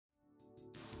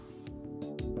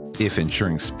If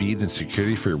ensuring speed and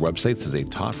security for your websites is a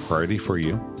top priority for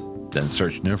you, then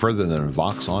search no further than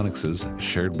Voxonix's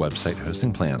shared website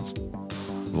hosting plans.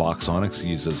 Voxonix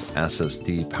uses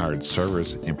SSD-powered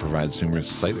servers and provides numerous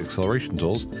site acceleration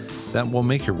tools that will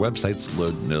make your websites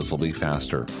load noticeably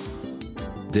faster.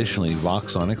 Additionally,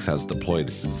 Voxonix has deployed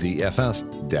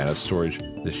ZFS data storage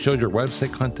that shields your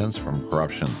website contents from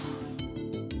corruption.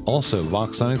 Also,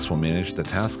 Voxonix will manage the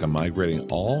task of migrating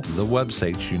all the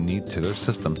websites you need to their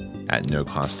system at no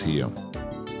cost to you.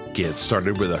 Get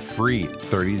started with a free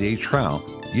 30-day trial.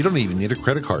 You don't even need a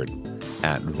credit card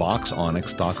at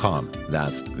Voxonix.com.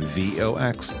 That's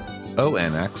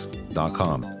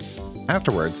VOXONX.com.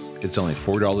 Afterwards, it's only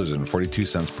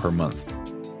 $4.42 per month.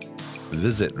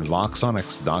 Visit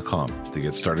Voxonix.com to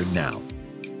get started now.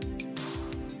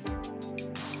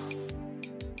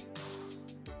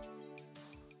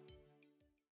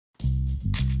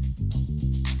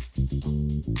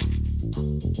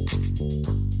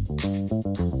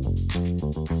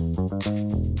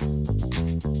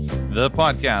 The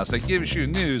podcast that gives you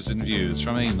news and views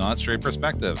from a not straight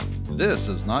perspective. This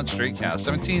is Not Straight Cast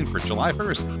 17 for July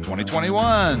 1st,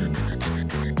 2021.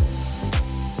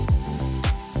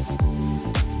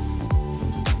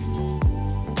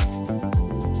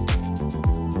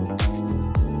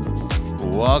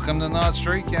 Welcome to Not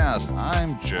Straight Cast.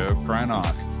 I'm Joe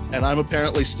Krynock. And I'm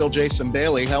apparently still Jason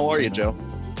Bailey. How are you, Joe?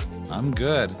 I'm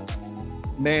good.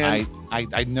 Man,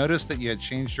 I noticed that you had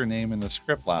changed your name in the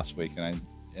script last week, and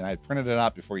I printed it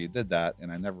out before you did that,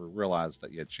 and I never realized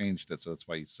that you had changed it, so that's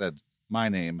why you said my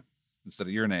name instead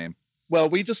of your name. well,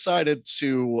 we decided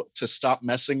to stop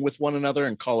messing with one another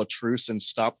and call a truce and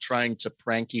stop trying to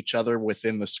prank each other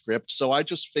within the script. So I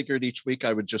just figured each week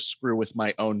I would just screw with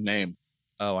my own name.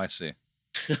 Oh, I see.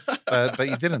 But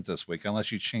you didn't this week,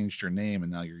 unless you changed your name and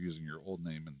now you're using your old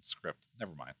name in the script.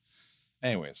 Never mind.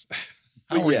 Anyways,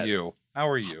 how are you? How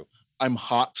are you? I'm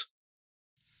hot.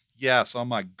 Yes. Oh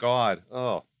my God.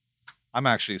 Oh, I'm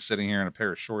actually sitting here in a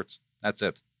pair of shorts. That's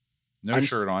it. No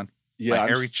shirt on. Yeah, my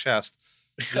hairy chest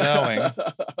glowing.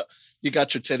 You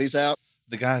got your titties out?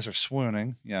 The guys are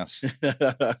swooning. Yes.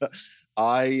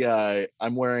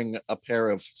 I'm wearing a pair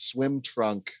of swim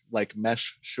trunk like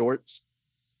mesh shorts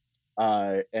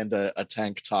and a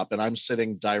tank top, and I'm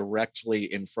sitting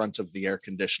directly in front of the air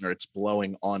conditioner. It's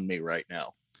blowing on me right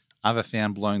now. I have a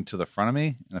fan blowing to the front of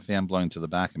me and a fan blowing to the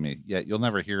back of me. Yet you'll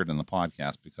never hear it in the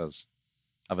podcast because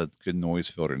I have a good noise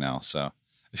filter now. So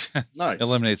Nice. It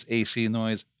eliminates AC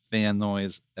noise, fan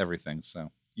noise, everything. So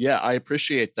Yeah, I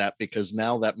appreciate that, because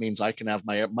now that means I can have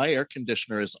my air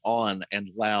conditioner is on and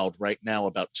loud right now,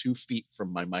 about 2 feet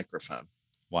from my microphone.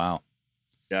 wow.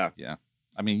 Yeah.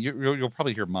 I mean, you'll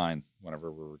probably hear mine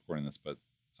whenever we're recording this, but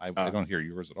I don't hear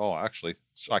yours at all, actually,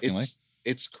 shockingly.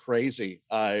 It's crazy.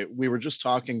 We were just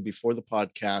talking before the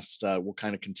podcast. We'll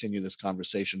kind of continue this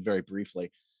conversation very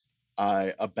briefly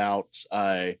about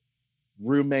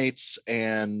roommates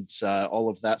and all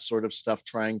of that sort of stuff,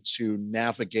 trying to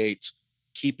navigate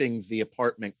keeping the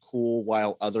apartment cool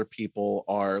while other people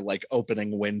are like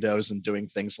opening windows and doing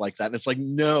things like that. And it's like,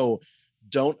 no,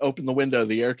 don't open the window.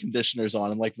 The air conditioner's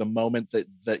on. And like the moment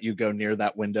that you go near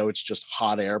that window, it's just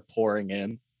hot air pouring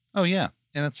in. Oh, yeah.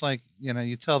 And it's like,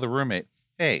 you tell the roommate,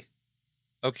 hey,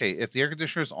 okay, if the air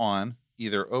conditioner's on,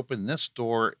 either open this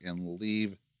door and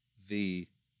leave the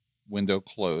window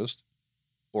closed,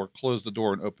 or close the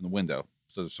door and open the window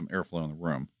so there's some airflow in the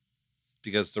room,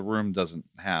 because the room doesn't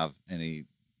have any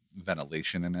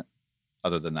ventilation in it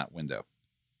other than that window.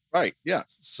 Right. Yeah.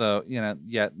 So,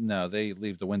 no, they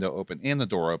leave the window open and the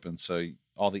door open. So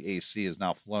all the AC is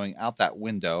now flowing out that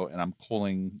window, and I'm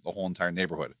cooling the whole entire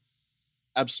neighborhood.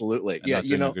 Absolutely. And Yeah. not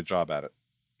doing a good job at it.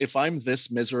 If I'm this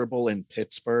miserable in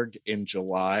Pittsburgh in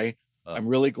July, I'm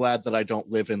really glad that I don't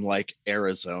live in like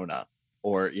Arizona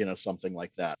or, something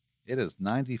like that. It is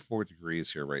 94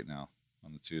 degrees here right now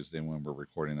on the Tuesday when we're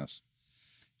recording this.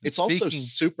 And It's also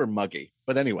super muggy,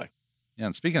 but anyway. Yeah.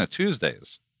 And speaking of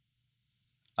Tuesdays,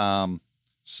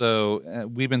 so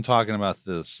we've been talking about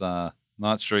this,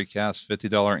 Not Straight Cast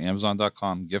 $50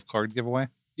 Amazon.com gift card giveaway.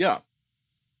 Yeah.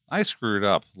 I screwed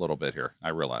up a little bit here. I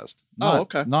realized.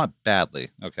 Okay. Not badly.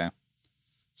 Okay.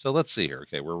 So let's see here.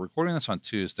 Okay. We're recording this on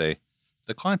Tuesday.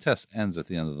 The contest ends at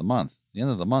the end of the month. The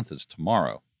end of the month is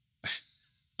tomorrow.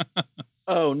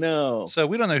 Oh, no. So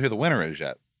we don't know who the winner is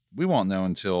yet. We won't know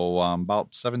until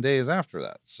about 7 days after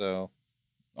that. So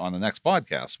on the next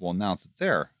podcast, we'll announce it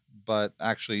there. But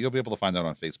actually, you'll be able to find out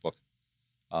on Facebook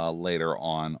later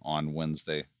on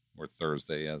Wednesday or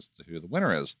Thursday as to who the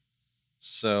winner is.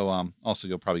 So also,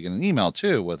 you'll probably get an email,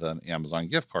 too, with an Amazon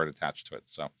gift card attached to it.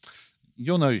 So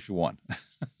You'll know if you won.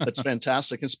 That's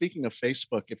fantastic. And speaking of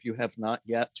Facebook, if you have not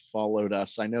yet followed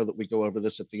us, I know that we go over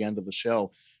this at the end of the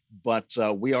show, but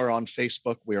we are on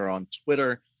Facebook. We are on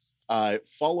Twitter.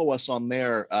 Follow us on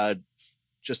there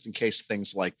just in case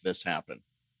things like this happen.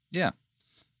 Yeah.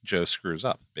 Joe screws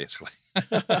up, basically.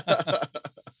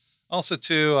 Also,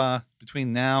 too,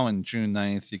 between now and June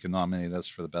 9th, you can nominate us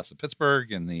for the Best of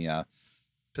Pittsburgh in the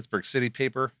Pittsburgh City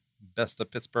Paper Best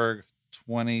of Pittsburgh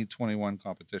 2021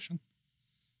 competition.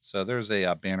 So there's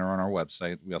a banner on our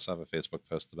website. We also have a Facebook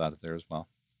post about it there as well.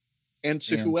 And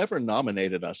to whoever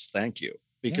nominated us, thank you,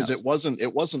 because Yes.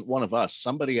 it wasn't one of us.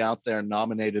 Somebody out there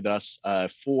nominated us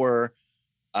for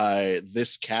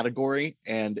this category,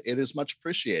 and it is much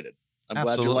appreciated. I'm glad you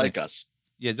Absolutely. like us.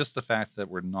 Yeah, just the fact that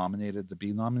we're nominated to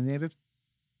be nominated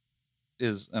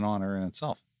is an honor in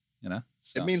itself, you know?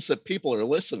 So, It means that people are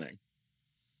listening.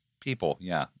 people,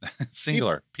 yeah.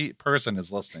 Singular. Person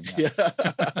is listening. Yeah.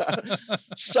 Yeah.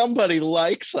 Somebody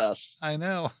likes us. I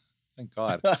know. Thank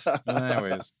God. But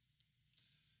anyways.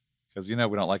 Because, we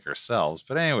don't like ourselves.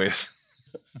 But anyways.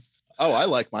 Oh, I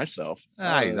like myself.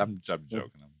 I'm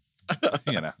joking.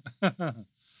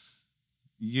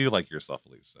 You like yourself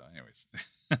at least. So anyways.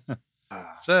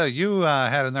 So you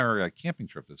had another camping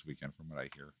trip this weekend from what I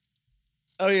hear.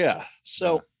 Oh yeah.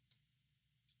 So, Yeah.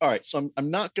 all right. So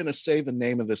I'm not going to say the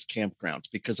name of this campground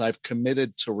because I've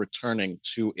committed to returning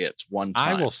to it one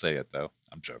time. I will say it though.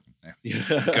 I'm joking. Yeah.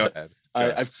 Go ahead. Go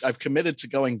ahead. I've committed to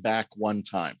going back one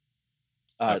time.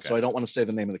 Okay. So I don't want to say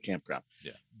the name of the campground.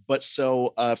 Yeah. But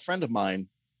so a friend of mine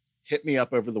hit me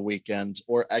up over the weekend,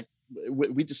 or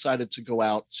we decided to go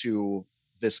out to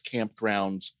this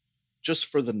campground just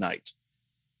for the night.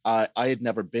 I had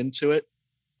never been to it.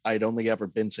 I'd only ever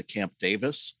been to Camp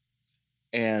Davis.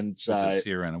 And Which is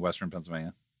here in Western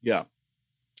Pennsylvania. yeah.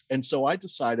 And so I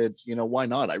decided, why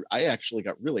not? I actually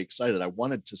got really excited. I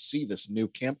wanted to see this new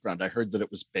campground. I heard that it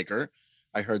was bigger.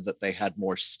 I heard that they had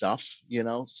more stuff,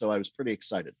 so I was pretty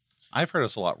excited. I've heard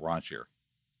it's a lot raunchier.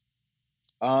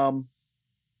 A That's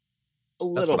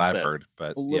little what bit. I've heard,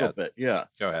 but A little bit, yeah.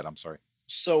 Go ahead. I'm sorry.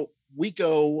 So we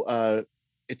go,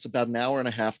 it's about an hour and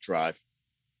a half drive,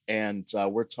 and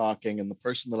we're talking, and the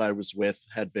person that I was with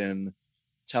had been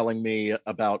telling me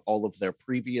about all of their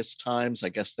previous times. I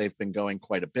guess they've been going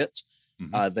quite a bit.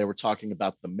 Mhm. They were talking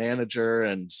about the manager,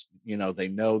 and they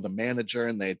know the manager,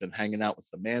 and they'd been hanging out with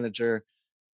the manager,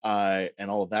 and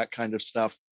all of that kind of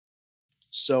stuff.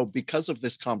 So because of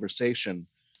this conversation,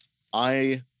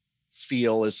 I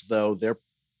feel as though they're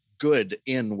good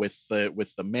in with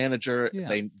the manager. Yeah.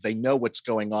 They know what's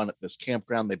going on at this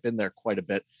campground. They've been there quite a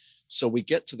bit. So we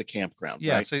get to the campground.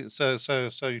 Yeah. Right? So you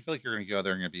feel like you're going to go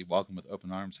there and going to be welcomed with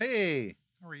open arms. Hey,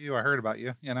 how are you? I heard about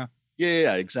you.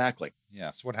 Yeah, exactly.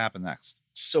 Yeah. So what happened next?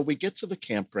 So we get to the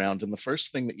campground, and the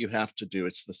first thing that you have to do,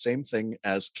 it's the same thing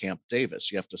as Camp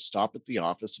Davis. You have to stop at the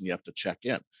office and you have to check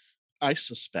in. I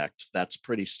suspect that's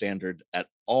pretty standard at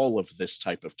all of this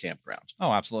type of campground.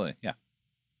 Oh, absolutely. Yeah.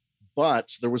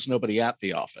 But there was nobody at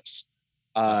the office.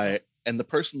 And the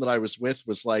person that I was with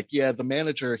was like, yeah, the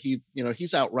manager,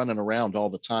 he's out running around all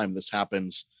the time. This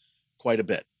happens quite a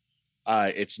bit.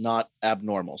 It's not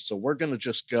abnormal. So we're going to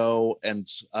just go and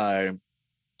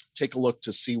take a look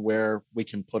to see where we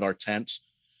can put our tent.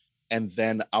 And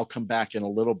then I'll come back in a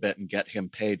little bit and get him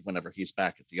paid whenever he's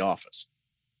back at the office.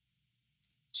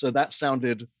 So that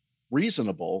sounded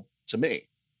reasonable to me.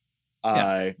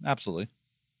 Yeah. Absolutely.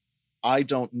 I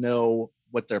don't know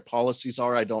what their policies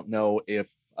are. I don't know if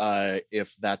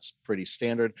that's pretty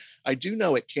standard. I do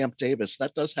know at Camp Davis,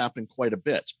 that does happen quite a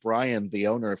bit. Brian, the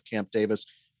owner of Camp Davis,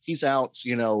 he's out,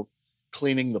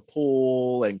 cleaning the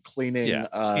pool and cleaning he's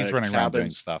running around doing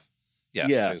cabins. stuff. Yeah.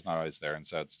 Yeah. So he's not always there. And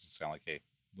so it's kind of like, hey,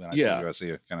 when I Yeah. see you, I see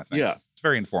you kind of thing. Yeah. It's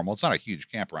very informal. It's not a huge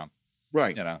campground,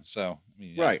 Right. so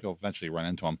Right. you'll eventually run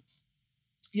into them.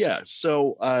 Yeah.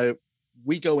 So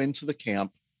we go into the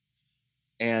camp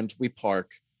and we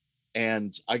park,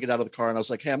 and I get out of the car and I was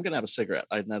like, hey, I'm going to have a cigarette.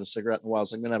 I hadn't had a cigarette in a while.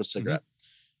 So I'm going to have a cigarette.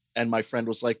 And my friend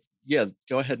was like, yeah,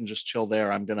 go ahead and just chill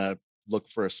there. I'm going to look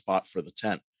for a spot for the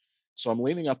tent. So I'm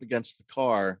leaning up against the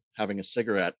car having a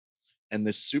cigarette, and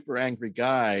this super angry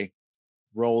guy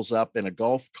rolls up in a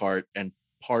golf cart and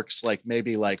parks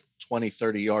maybe 20,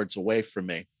 30 yards away from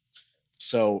me.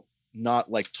 So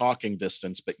not like talking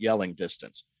distance, but yelling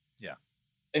distance. Yeah.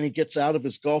 And he gets out of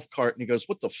his golf cart and he goes,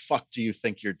 what the fuck do you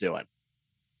think you're doing?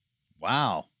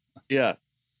 Wow. Yeah.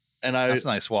 And That's a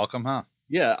nice welcome, huh?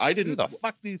 yeah, I Who didn't. the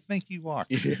fuck do you think you are?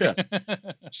 Yeah.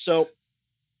 So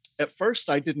at first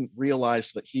I didn't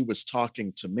realize that he was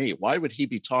talking to me. Why would he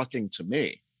be talking to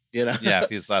me? Yeah, if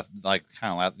he's that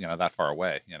that far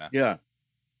away, Yeah.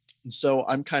 And so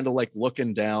I'm kind of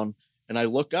looking down, and I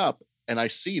look up, and I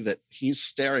see that he's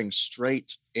staring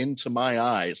straight into my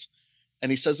eyes.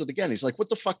 And he says it again. He's like, "What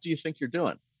the fuck do you think you're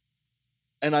doing?"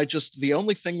 And the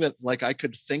only thing that like I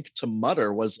could think to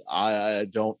mutter was, "I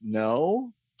don't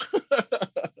know."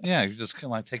 Yeah, you're just kind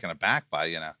of like taken aback by,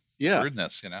 Yeah.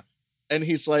 rudeness, And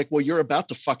he's like, "Well, you're about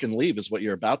to fucking leave is what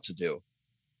you're about to do."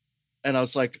 And I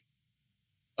was like,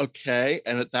 "Okay."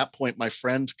 And at that point, my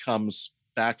friend comes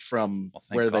back from Well,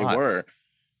 thank where they God. were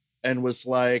and was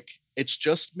like, "It's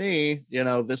just me.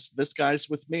 This guy's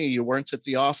with me. You weren't at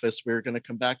the office. We were going to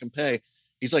come back and pay."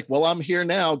 He's like, "Well, I'm here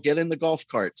now. Get in the golf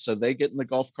cart." So they get in the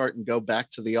golf cart and go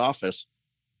back to the office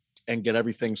and get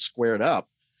everything squared up.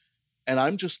 And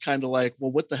I'm just kind of like,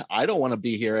 "Well, I don't want to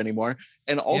be here anymore."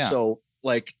 And also,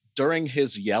 like, during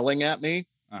his yelling at me,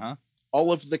 Uh-huh.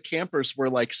 all of the campers were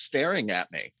like staring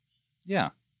at me.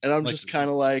 Yeah. And I'm Like, just kind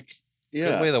of like,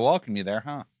 Good way yeah, to welcome you there,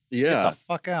 huh? Get yeah. the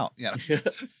fuck out. Yeah.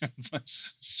 It's like,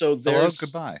 So hello, there's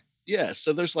goodbye. yeah,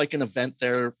 so there's like an event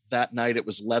there that night. It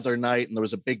was leather night, and there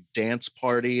was a big dance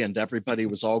party, and everybody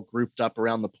was all grouped up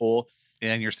around the pool.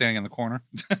 And you're standing in the corner.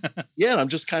 Yeah, and I'm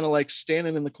just kind of like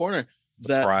standing in the corner.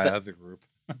 The pariah of the group.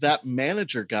 That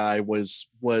manager guy was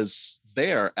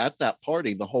there at that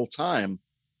party the whole time.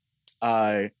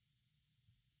 And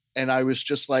I was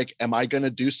just like, am I going to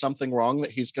do something wrong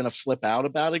that he's going to flip out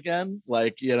about again?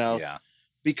 Like, Yeah.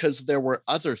 because there were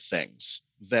other things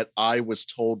that I was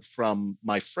told from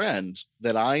my friend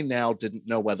that I now didn't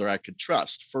know whether I could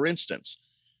trust. For instance,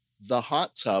 the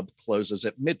hot tub closes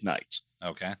at midnight,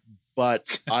 Okay.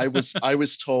 but I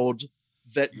was told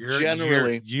that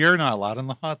generally you're not allowed in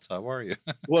the hot tub, are you?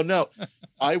 well, no,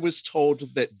 I was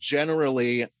told that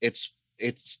generally it's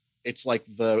like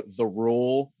the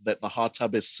rule that the hot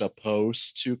tub is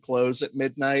supposed to close at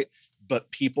midnight, but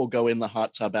people go in the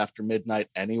hot tub after midnight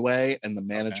anyway, and the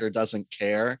manager doesn't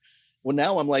care. Well,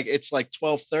 now I'm like, it's like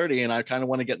 12:30 and I kind of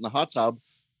want to get in the hot tub.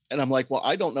 And I'm like, well,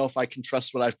 I don't know if I can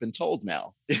trust what I've been told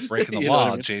now. Breaking the You know what law,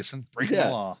 I mean? Jason. Breaking Yeah.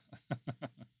 the law.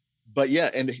 But yeah,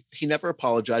 and he never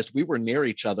apologized. We were near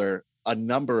each other a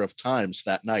number of times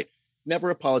that night. Never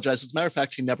apologized. As a matter of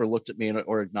fact, he never looked at me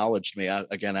or acknowledged me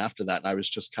again after that. And I was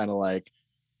just kind of like,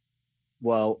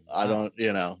 well, I don't,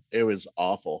 it was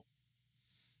awful.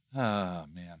 Oh,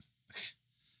 man.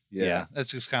 Yeah.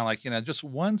 That's just kind of like, just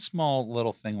one small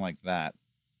little thing like that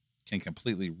can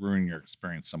completely ruin your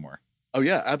experience somewhere. Oh,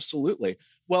 yeah, absolutely.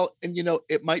 Well, and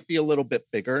it might be a little bit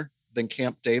bigger than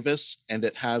Camp Davis, and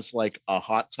it has like a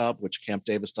hot tub, which Camp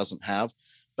Davis doesn't have.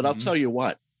 But I'll tell you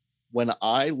what, when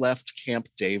I left Camp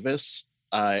Davis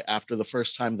after the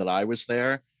first time that I was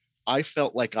there, I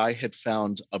felt like I had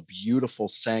found a beautiful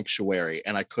sanctuary,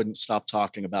 and I couldn't stop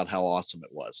talking about how awesome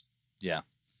it was. Yeah.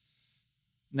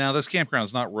 Now, this campground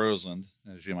is not Roseland,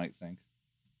 as you might think.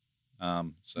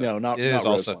 So No, not it is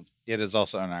also Roseland. it is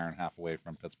also an hour and a half away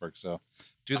from Pittsburgh. So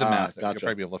do the math. Gotcha. You'll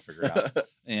probably be able to figure it out.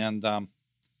 And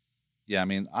yeah, I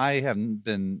mean, I haven't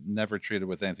been never treated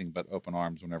with anything but open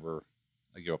arms whenever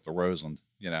I go up to Roseland.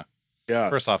 Yeah.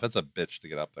 First off, it's a bitch to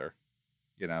get up there.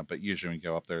 But usually when you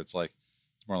go up there, it's more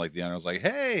like the owner's like,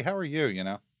 "Hey, how are you?"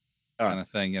 Kind of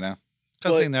thing.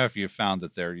 Because they know if you found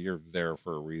it there, you're there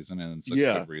for a reason, and it's a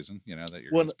good reason. That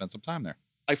you're going to spend some time there.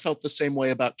 I felt the same way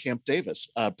about Camp Davis.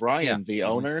 Brian, the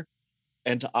owner,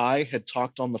 and I had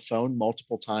talked on the phone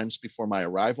multiple times before my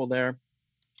arrival there.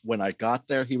 When I got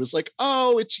there, he was like,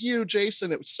 "Oh, it's you,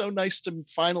 Jason. It was so nice to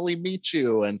finally meet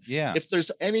you. And if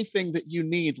there's anything that you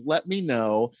need, let me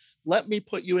know. Let me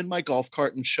put you in my golf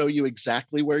cart and show you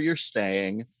exactly where you're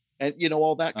staying." And,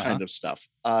 all that kind of stuff.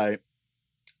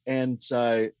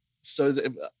 So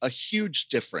a huge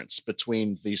difference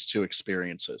between these two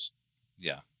experiences.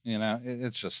 Yeah.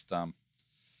 It's just,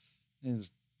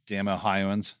 these damn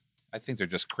Ohioans. I think they're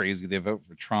just crazy. They vote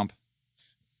for Trump.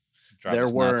 There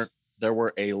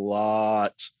were a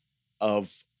lot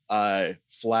of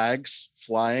flags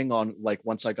flying on, like,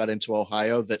 once I got into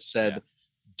Ohio that said,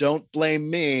 "Don't blame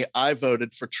me. I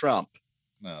voted for Trump."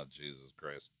 Oh, Jesus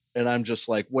Christ. And I'm just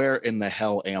like, where in the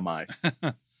hell am I?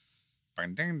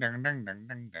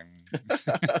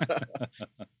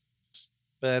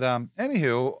 But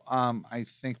anywho, I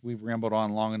think we've rambled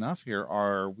on long enough here.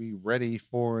 Are we ready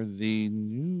for the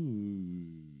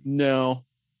news? No.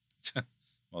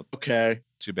 Well, okay.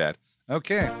 Too bad.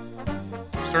 Okay.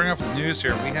 Starting off with the news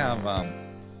here, we have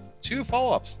two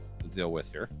follow-ups to deal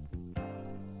with here.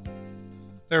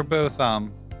 They're both,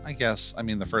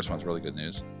 the first one's really good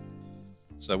news.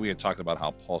 So we had talked about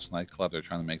how Pulse nightclub, they're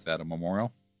trying to make that a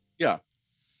memorial. Yeah.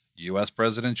 U.S.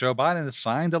 President Joe Biden has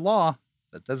signed a law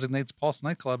that designates Pulse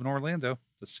nightclub in Orlando,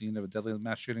 the scene of a deadly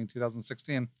mass shooting in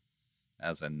 2016,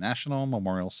 as a national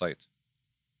memorial site.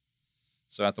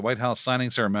 So at the White House signing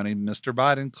ceremony, Mr.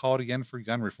 Biden called again for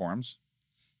gun reforms.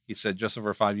 He said just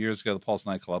over 5 years ago, the Pulse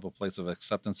nightclub, a place of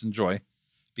acceptance and joy,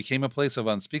 became a place of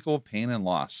unspeakable pain and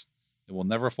loss. It will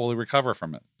never fully recover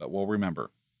from it, but we'll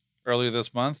remember. Earlier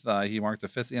this month, he marked the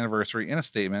 5th anniversary in a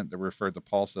statement that referred to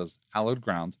Pulse as hallowed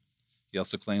ground. He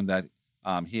also claimed that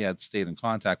he had stayed in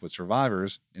contact with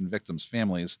survivors and victims'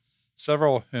 families,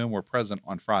 several of whom were present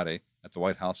on Friday at the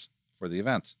White House for the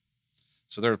event.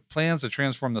 So there are plans to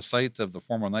transform the site of the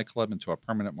former nightclub into a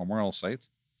permanent memorial site,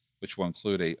 which will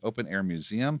include an open-air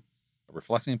museum, a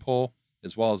reflecting pool,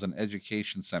 as well as an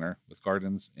education center with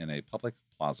gardens in a public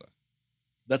plaza.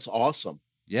 That's awesome.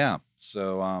 Yeah,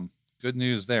 so good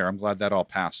news there. I'm glad that all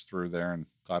passed through there and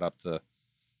got up to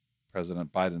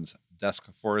President Biden's desk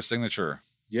for a signature.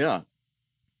 Yeah.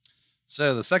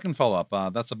 So the second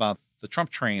follow-up, that's about the Trump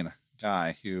train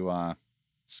guy who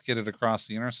skidded across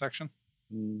the intersection.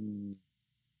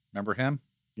 Remember him?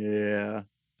 Yeah.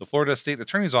 The Florida State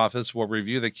Attorney's Office will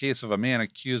review the case of a man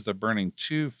accused of burning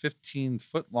 2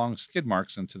 15-foot-long skid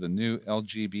marks into the new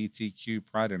LGBTQ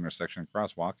Pride intersection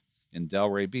crosswalk in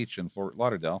Delray Beach in Fort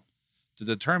Lauderdale to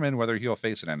determine whether he'll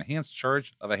face an enhanced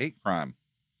charge of a hate crime.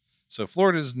 So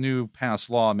Florida's new passed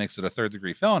law makes it a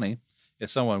third-degree felony if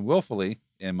someone willfully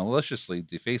and maliciously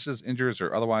defaces, injures,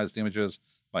 or otherwise damages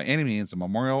by any means a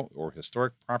memorial or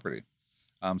historic property.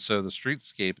 So the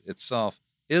streetscape itself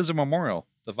is a memorial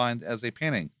defined as a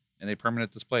painting and a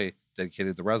permanent display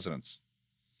dedicated to residents.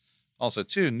 Also,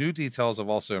 too, new details have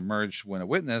also emerged when a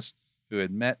witness who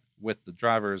had met with the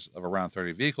drivers of around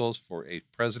 30 vehicles for a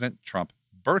President Trump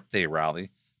birthday rally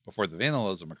before the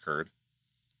vandalism occurred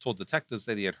told detectives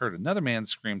that he had heard another man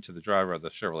scream to the driver of the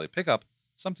Chevrolet pickup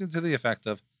something to the effect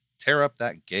of, "Tear up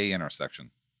that gay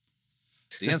intersection."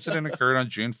 The incident occurred on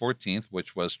June 14th,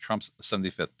 which was Trump's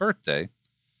 75th birthday.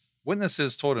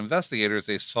 Witnesses told investigators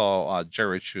they saw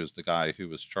Jared, who is the guy who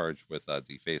was charged with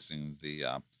defacing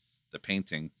the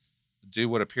painting, do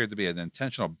what appeared to be an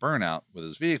intentional burnout with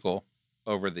his vehicle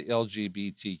over the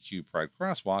LGBTQ Pride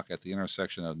crosswalk at the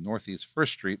intersection of Northeast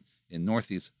 1st Street and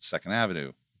Northeast 2nd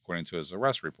Avenue, according to his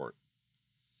arrest report.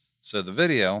 So the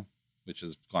video, which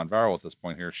has gone viral at this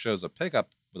point here, shows a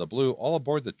pickup with a blue all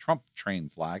aboard the Trump train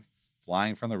flag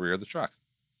flying from the rear of the truck.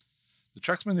 The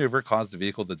truck's maneuver caused the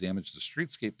vehicle to damage the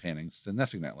streetscape painting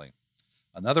significantly.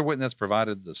 Another witness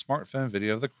provided the smartphone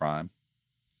video of the crime.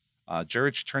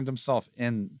 Jared turned himself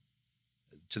in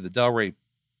to the Delray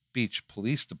Beach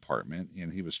Police Department,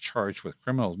 and he was charged with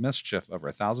criminal mischief over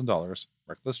 $1,000,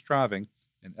 reckless driving,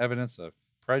 and evidence of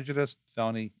prejudice,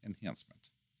 felony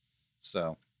enhancement.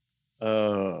 So,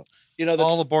 that's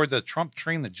all aboard the Trump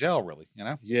train to jail, really,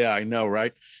 Yeah, I know,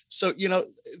 right? So,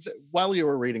 while you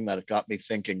were reading that, it got me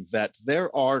thinking that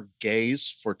there are gays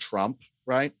for Trump,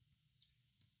 right?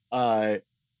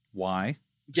 Why?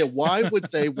 Yeah, why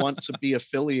would they want to be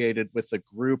affiliated with a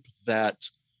group that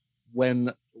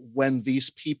when these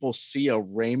people see a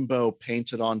rainbow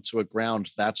painted onto a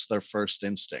ground, that's their first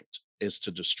instinct is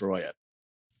to destroy it?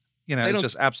 It's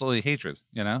just absolutely hatred,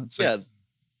 It's like,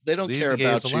 they don't care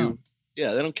about you. Alone.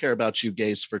 Yeah, they don't care about you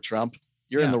gays for Trump.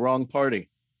 You're in the wrong party.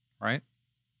 Right?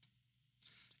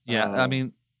 Yeah, I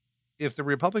mean, if the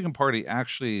Republican Party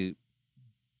actually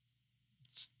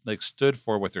stood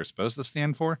for what they're supposed to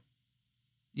stand for,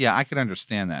 yeah, I could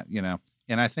understand that,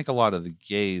 And I think a lot of the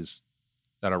gays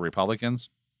that are Republicans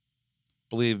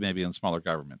believe maybe in smaller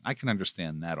government. I can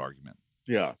understand that argument.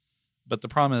 Yeah. But the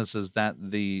problem is that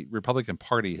the Republican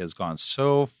Party has gone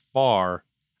so far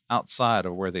outside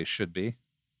of where they should be.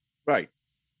 Right.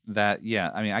 That,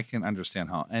 I can understand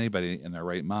how anybody in their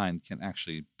right mind can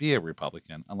actually be a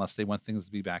Republican unless they want things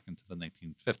to be back into the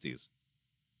 1950s,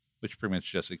 which pretty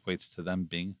much just equates to them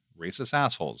being racist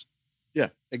assholes. Yeah,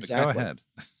 exactly. But go ahead.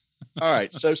 All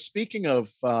right. So speaking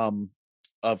of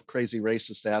crazy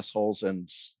racist assholes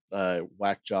and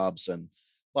whack jobs and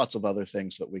lots of other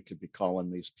things that we could be calling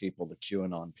these people, the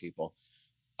QAnon people.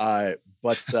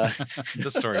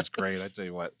 This story is great. I tell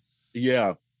you what.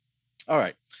 Yeah. All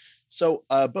right. So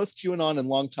both QAnon and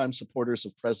longtime supporters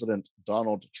of President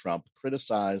Donald Trump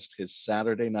criticized his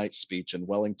Saturday night speech in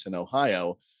Wellington,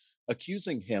 Ohio,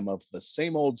 accusing him of the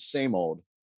same old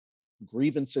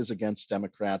grievances against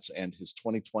Democrats and his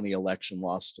 2020 election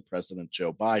loss to President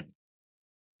Joe Biden.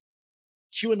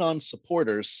 QAnon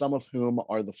supporters, some of whom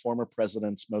are the former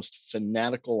president's most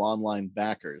fanatical online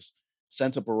backers,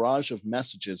 sent a barrage of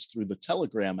messages through the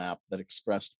Telegram app that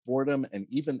expressed boredom and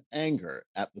even anger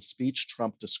at the speech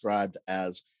Trump described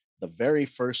as the very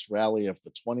first rally of the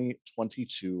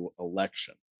 2022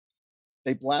 election.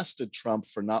 They blasted Trump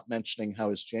for not mentioning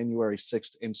how his January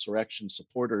 6th insurrection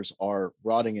supporters are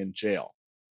rotting in jail.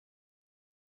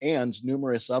 And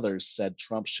numerous others said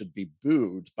Trump should be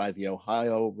booed by the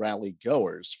Ohio rally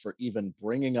goers for even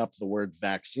bringing up the word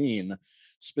vaccine,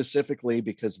 specifically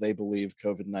because they believe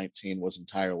COVID-19 was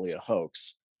entirely a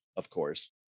hoax, of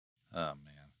course. Oh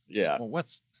man. Yeah. Well,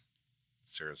 what's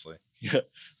seriously? Yeah.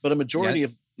 But a majority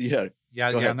of, Yeah,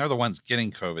 Go ahead. and they're the ones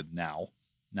getting COVID now.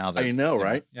 Now that I know,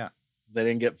 right? Yeah. They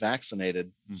didn't get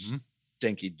vaccinated. Mhm.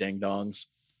 Stinky ding dongs.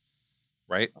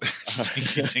 Right?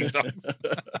 Stinky ding dongs.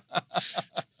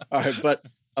 All right, but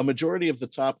a majority of the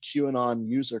top QAnon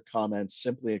user comments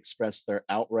simply expressed their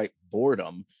outright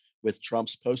boredom with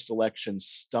Trump's post-election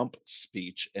stump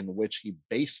speech, in which he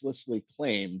baselessly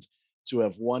claimed to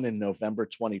have won in November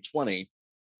 2020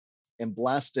 and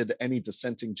blasted any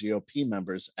dissenting GOP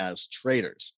members as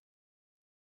traitors.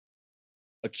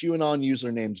 A QAnon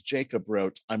user named Jacob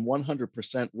wrote, "I'm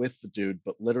 100% with the dude,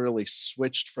 but literally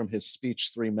switched from his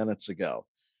speech 3 minutes ago.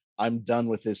 I'm done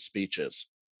with his speeches.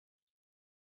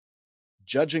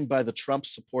 Judging by the Trump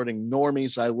supporting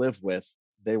normies I live with,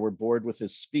 they were bored with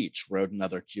his speech," wrote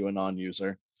another QAnon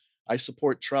user. "I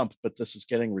support Trump, but this is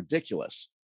getting ridiculous."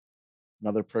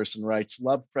 Another person writes,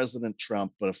 "Love President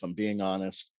Trump, but if I'm being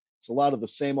honest, it's a lot of the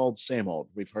same old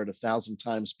we've heard 1,000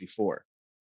 times before."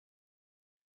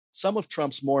 Some of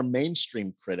Trump's more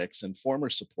mainstream critics and former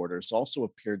supporters also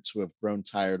appeared to have grown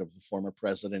tired of the former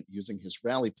president using his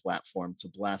rally platform to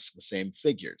blast the same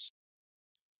figures,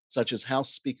 such as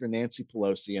House Speaker Nancy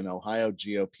Pelosi and Ohio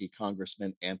GOP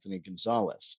Congressman Anthony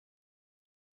Gonzalez.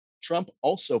 Trump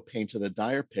also painted a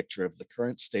dire picture of the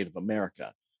current state of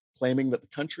America, claiming that the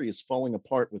country is falling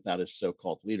apart without his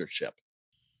so-called leadership.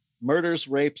 Murders,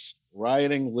 rapes,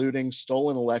 rioting, looting,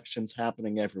 stolen elections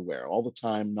happening everywhere, all the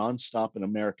time, nonstop in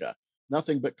America.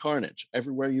 Nothing but carnage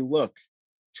everywhere you look,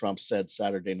 Trump said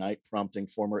Saturday night, prompting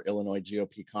former Illinois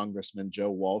GOP Congressman Joe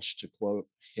Walsh to quote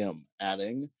him,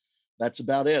 adding, "That's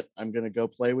about it. I'm going to go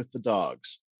play with the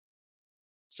dogs."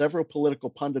 Several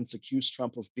political pundits accused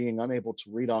Trump of being unable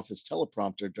to read off his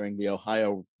teleprompter during the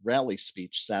Ohio rally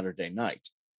speech Saturday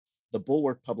night. The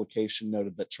Bulwark publication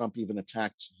noted that Trump even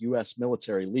attacked U.S.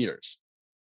 military leaders.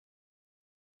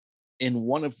 In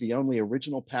one of the only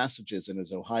original passages in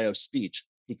his Ohio speech,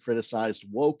 he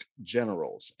criticized woke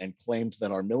generals and claimed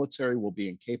that our military will be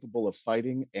incapable of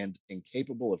fighting and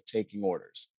incapable of taking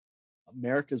orders.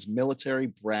 America's military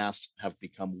brass have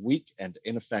become weak and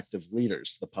ineffective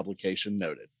leaders, the publication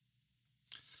noted.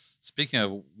 Speaking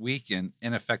of weak and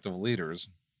ineffective leaders,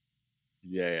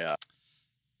 Yeah.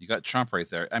 you got Trump right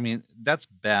there. I mean, that's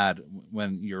bad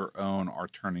when your own are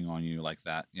turning on you like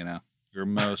that, you know? Your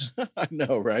most I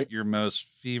know, right? Your most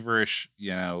feverish,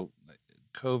 you know,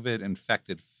 COVID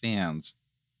infected fans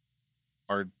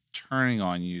are turning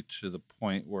on you to the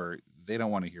point where they don't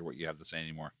want to hear what you have to say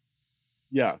anymore.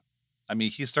 Yeah. I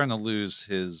mean, he's starting to lose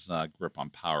his grip on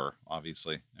power,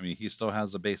 obviously. I mean, he still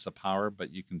has a base of power,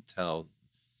 but you can tell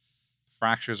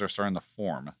fractures are starting to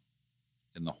form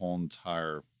in the whole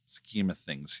entire scheme of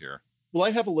things here. Well,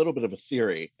 I have a little bit of a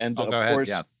theory, and Oh, of go ahead. course,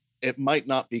 Yeah. it might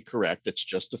not be correct. It's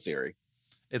just a theory.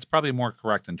 It's probably more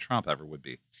correct than Trump ever would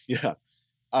be. Yeah.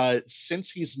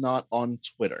 Since he's not on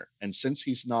Twitter and since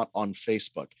he's not on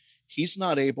Facebook, he's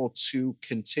not able to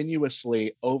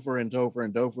continuously over and over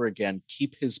and over again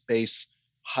keep his base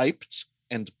hyped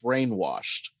and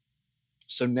brainwashed.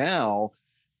 So now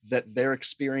that they're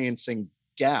experiencing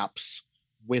gaps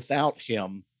without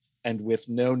him and with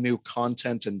no new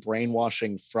content and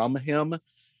brainwashing from him,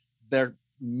 they're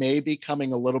maybe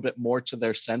coming a little bit more to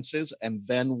their senses. And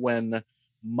then when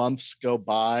months go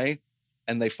by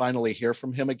and they finally hear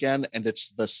from him again, and it's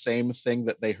the same thing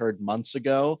that they heard months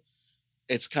ago,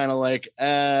 it's kind of like,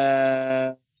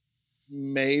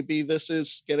 maybe this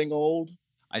is getting old.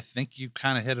 I think you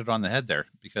kind of hit it on the head there,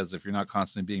 because if you're not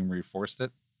constantly being reinforced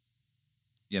it,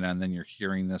 you know, and then you're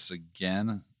hearing this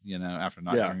again, you know, after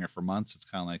not hearing it for months, it's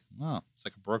kind of like, oh, it's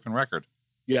like a broken record.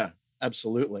 Yeah,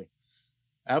 absolutely.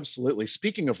 Absolutely.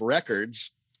 Speaking of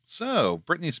records. So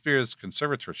Britney Spears'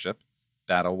 conservatorship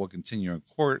battle will continue in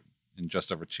court in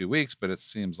just over 2 weeks, but it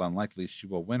seems unlikely she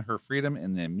will win her freedom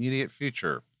in the immediate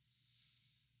future.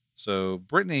 So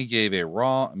Britney gave a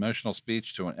raw, emotional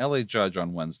speech to an LA judge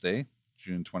on Wednesday,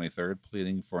 June 23rd,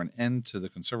 pleading for an end to the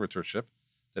conservatorship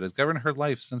that has governed her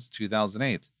life since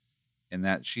 2008, and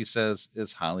that she says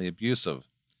is highly abusive.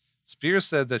 Spears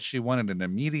said that she wanted an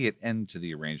immediate end to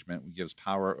the arrangement, which gives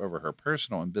power over her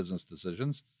personal and business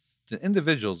decisions to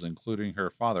individuals, including her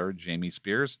father, Jamie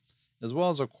Spears, as well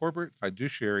as a corporate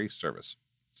fiduciary service.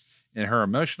 In her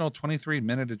emotional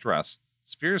 23-minute address,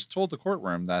 Spears told the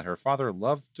courtroom that her father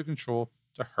loved to control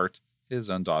to hurt his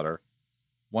own daughter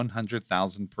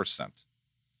 100,000%.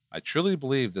 "I truly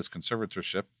believe this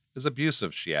conservatorship is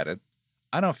abusive," she added.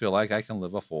 I don't feel like I can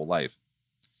live a full life.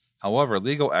 However,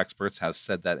 legal experts have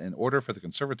said that in order for the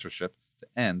conservatorship to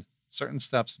end, certain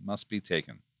steps must be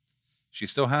taken. She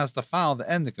still has to file to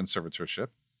end the conservatorship,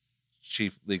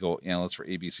 Chief Legal Analyst for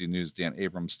ABC News Dan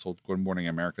Abrams told Good Morning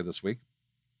America this week.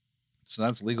 So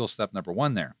that's legal step number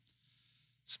 1 there.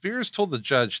 Spears told the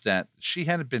judge that she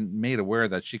hadn't been made aware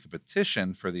that she could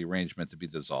petition for the arrangement to be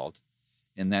dissolved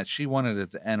and that she wanted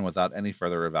it to end without any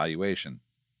further evaluation.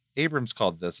 Abrams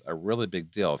called this a really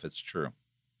big deal if it's true.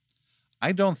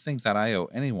 I don't think that I owe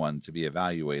anyone to be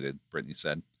evaluated, Brittany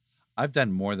said. I've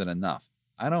done more than enough.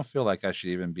 I don't feel like I should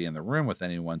even be in the room with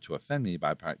anyone to offend me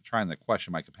by trying to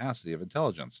question my capacity of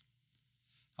intelligence.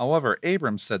 However,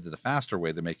 Abrams said that the faster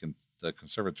way to make the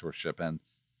conservatorship end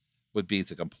would be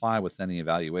to comply with any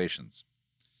evaluations.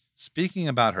 Speaking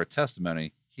about her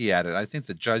testimony, he added, I think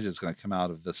the judge is going to come out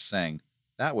of this saying,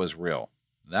 that was real.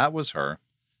 That was her.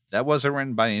 That wasn't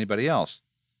written by anybody else.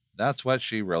 That's what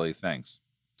she really thinks.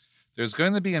 There's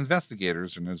going to be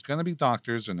investigators, and there's going to be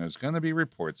doctors, and there's going to be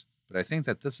reports, but I think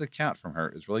that this account from her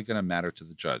is really going to matter to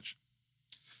the judge.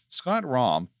 Scott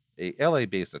Rahm, a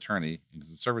LA-based attorney and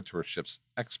conservatorships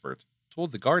expert,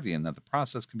 told The Guardian that the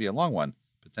process can be a long one,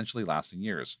 potentially lasting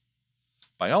years.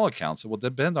 By all accounts, it will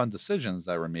depend on decisions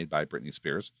that were made by Britney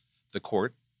Spears, the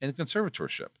court, and the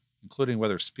conservatorship, including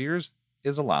whether Spears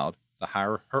is allowed to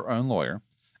hire her own lawyer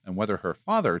and whether her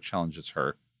father challenges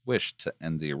her wish to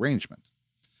end the arrangement.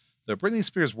 Though Britney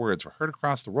Spears' words were heard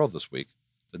across the world this week,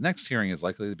 the next hearing is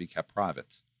likely to be kept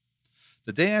private.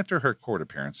 The day after her court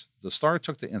appearance, the star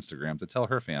took to Instagram to tell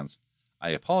her fans, I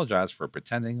apologize for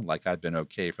pretending like I'd been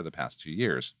okay for the past 2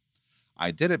 years.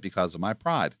 I did it because of my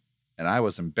pride, and I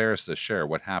was embarrassed to share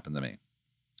what happened to me.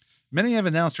 Many have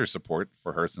announced their support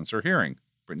for her since her hearing.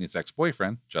 Britney's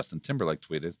ex-boyfriend, Justin Timberlake,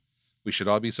 tweeted, we should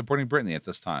all be supporting Britney at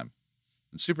this time.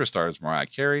 And superstars Mariah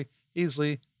Carey,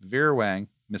 Easley, Vera Wang,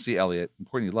 Missy Elliott, and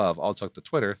Courtney Love all took to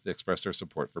Twitter to express their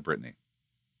support for Britney.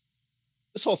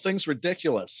 This whole thing's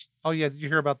ridiculous. Oh, yeah. Did you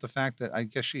hear about the fact that I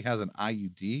guess she has an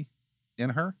IUD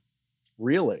in her?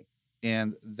 Really?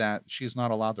 And that she's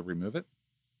not allowed to remove it?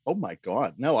 Oh, my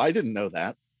God. No, I didn't know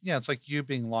that. Yeah, it's like you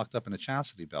being locked up in a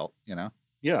chastity belt, you know?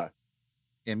 Yeah.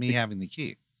 And me having the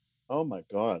key. Oh, my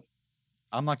God.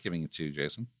 I'm not giving it to you,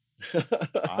 Jason.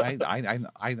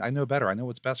 I know better. I know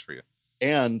what's best for you.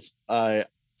 And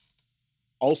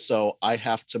also, I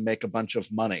have to make a bunch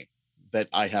of money that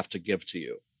I have to give to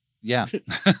you. Yeah.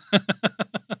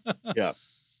 Yeah.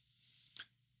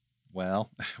 Well,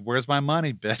 where's my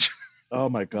money, bitch? Oh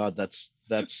my God,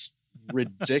 that's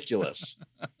ridiculous.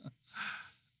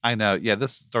 I know. Yeah,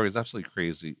 this story is absolutely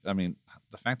crazy. I mean,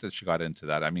 the fact that she got into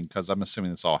that, I mean, because I'm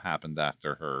assuming this all happened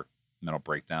after her mental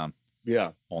breakdown.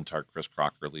 Yeah. Whole entire Chris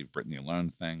Crocker leave Britney alone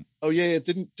thing. Oh yeah.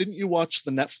 Didn't you watch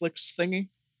the Netflix thingy?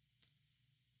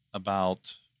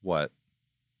 About what?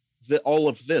 All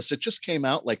of this. It just came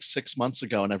out like 6 months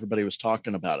ago and everybody was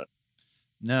talking about it.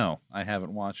 No, I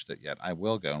haven't watched it yet. I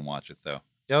will go and watch it though.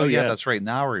 Oh yeah, that's right.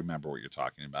 Now I remember what you're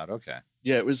talking about. Okay.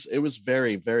 Yeah, it was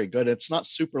very, very good. It's not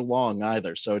super long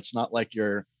either, so it's not like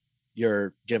you're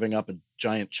giving up a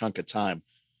giant chunk of time.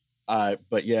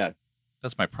 But yeah.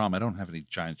 That's my problem. I don't have any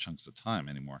giant chunks of time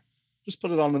anymore. Just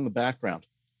put it on in the background.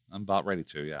 I'm about ready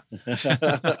to, yeah. That's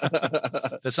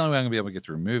the only way I'm going to be able to get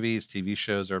through movies, TV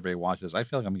shows everybody watches. I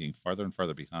feel like I'm getting farther and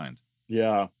farther behind.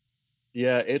 Yeah.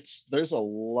 Yeah, there's a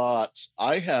lot.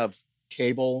 I have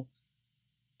cable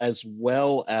as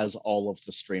well as all of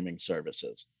the streaming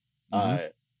services. Mm-hmm.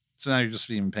 So now you're just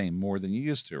even paying more than you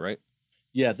used to, right?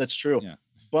 Yeah, that's true. Yeah.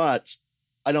 But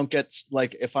I don't get,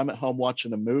 like, if I'm at home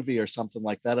watching a movie or something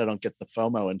like that, I don't get the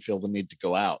FOMO and feel the need to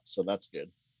go out. So that's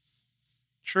good.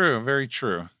 True. Very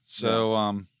true.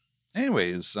 So,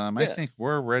 anyways, Yeah. I think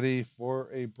we're ready for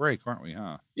a break, aren't we,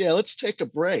 huh? Yeah, let's take a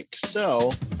break.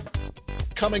 So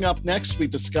coming up next, we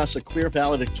discuss a queer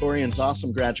valedictorian's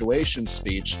awesome graduation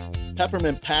speech,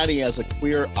 Peppermint Patty as a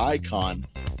queer icon,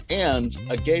 and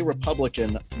a gay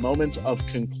Republican moment of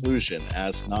conclusion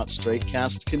as Not Straight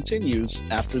Cast continues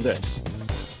after this.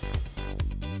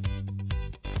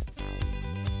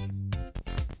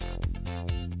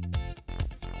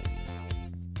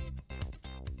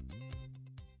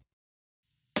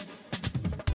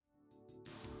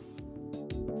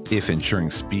 If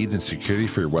ensuring speed and security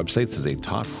for your websites is a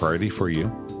top priority for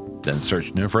you, then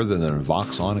search no further than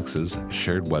VoxOnyx's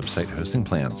shared website hosting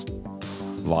plans.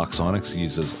 VoxOnyx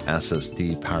uses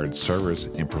SSD-powered servers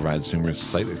and provides numerous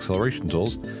site acceleration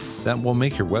tools that will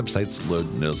make your websites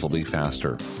load noticeably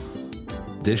faster.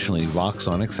 Additionally,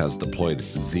 VoxOnyx has deployed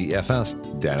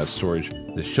ZFS data storage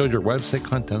to shield your website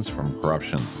contents from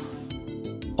corruption.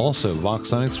 Also,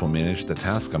 Voxonics will manage the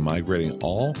task of migrating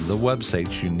all the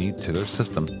websites you need to their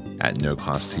system at no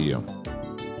cost to you.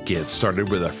 Get started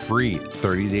with a free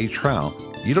 30-day trial.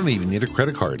 You don't even need a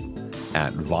credit card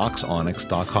at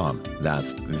voxonix.com.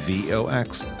 That's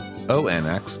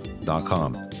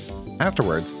VOXONX.com.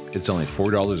 Afterwards, it's only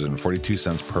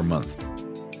 $4.42 per month.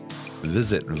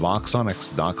 Visit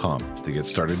voxonix.com to get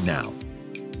started now.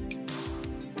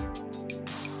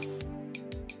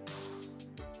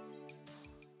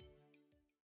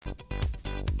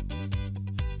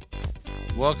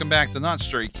 Welcome back to Not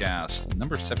Straight Cast,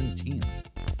 number 17.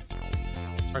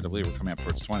 It's hard to believe we're coming up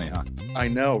towards 20, huh? I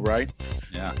know, right?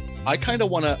 Yeah. I kind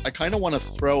of want to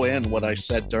throw in what I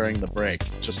said during the break,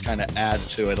 just kind of add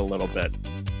to it a little bit.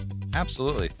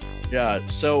 Absolutely. Yeah.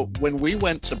 So when we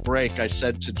went to break, I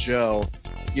said to Joe,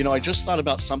 I just thought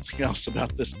about something else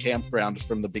about this campground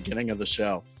from the beginning of the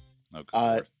show.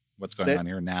 Okay. What's going on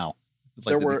here now? It's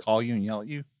like, did they call you and yell at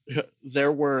you?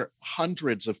 There were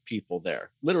hundreds of people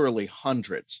there, literally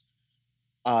hundreds.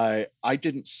 I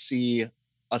didn't see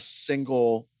a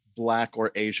single Black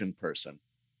or Asian person.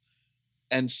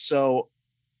 And so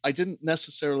I didn't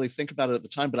necessarily think about it at the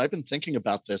time, but I've been thinking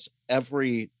about this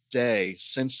every day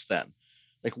since then.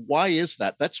 Like, why is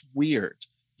that? That's weird.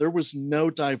 There was no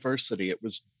diversity. It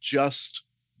was just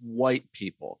white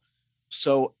people.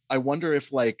 So I wonder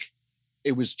if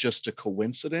it was just a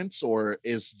coincidence, or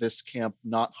is this camp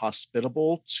not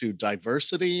hospitable to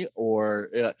diversity, or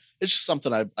it's just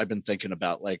something I've been thinking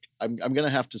about. Like, I'm going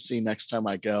to have to see next time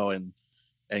I go and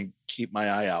keep my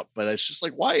eye out. But it's just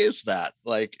like, why is that?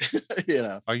 Like,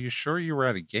 Are you sure you were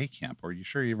at a gay camp, or are you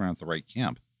sure you were at the right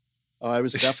camp? Oh, it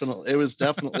was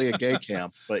definitely a gay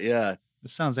camp, but yeah.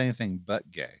 This sounds anything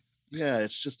but gay. Yeah.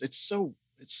 It's so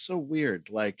weird.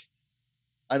 Like,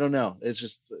 I don't know.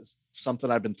 It's something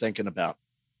I've been thinking about.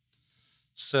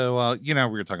 So, we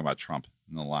were talking about Trump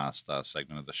in the last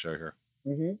segment of the show here.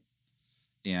 Mm-hmm.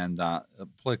 And a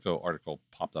Politico article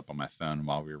popped up on my phone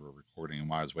while we were recording, and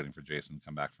while I was waiting for Jason to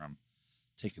come back from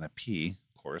taking a pee,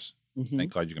 of course. Mm-hmm.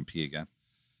 Thank God you can pee again.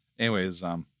 Anyways,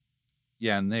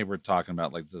 yeah, and they were talking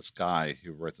about this guy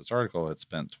who wrote this article had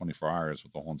spent 24 hours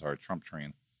with the whole entire Trump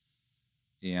train.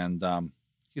 And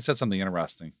he said something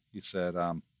interesting. He said,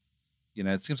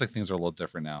 it seems like things are a little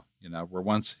different now. Where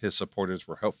once his supporters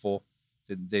were hopeful,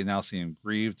 they now seem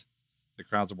grieved. The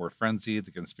crowds are more frenzied.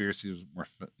 The conspiracy was more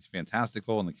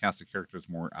fantastical, and the cast of characters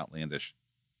more outlandish.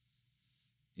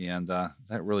 And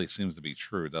that really seems to be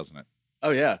true, doesn't it?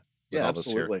 Oh, yeah. Yeah,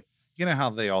 absolutely. You know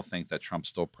how they all think that Trump's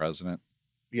still president?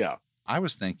 Yeah. I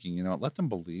was thinking, let them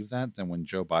believe that. Then when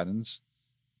Joe Biden's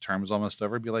term is almost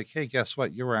over, be like, hey, guess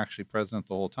what? You were actually president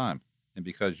the whole time. And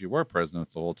because you were president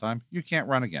the whole time, you can't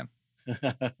run again.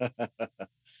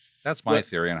 That's my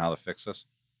theory on how to fix this.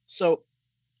 So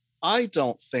I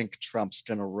don't think Trump's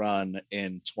going to run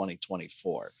in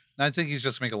 2024. I think he's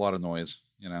just make a lot of noise,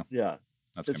 Yeah.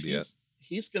 That's going to be it.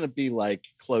 He's going to be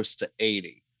close to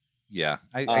 80. Yeah.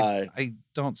 I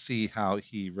don't see how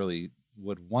he really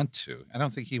would want to. I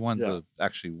don't think he wanted to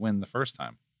actually win the first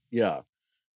time. Yeah.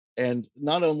 And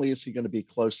not only is he going to be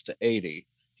close to 80,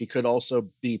 he could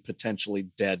also be potentially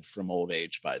dead from old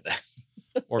age by then.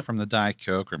 Or from the Diet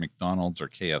Coke or McDonald's or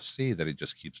KFC that he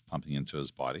just keeps pumping into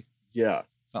his body. Yeah.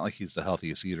 It's not like he's the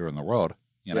healthiest eater in the world.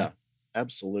 Yeah,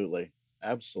 absolutely.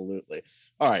 Absolutely.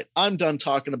 All right. I'm done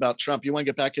talking about Trump. You want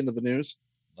to get back into the news?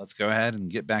 Let's go ahead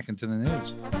and get back into the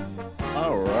news.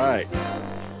 All right.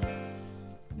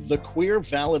 The queer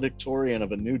valedictorian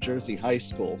of a New Jersey high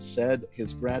school said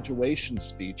his graduation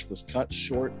speech was cut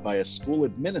short by a school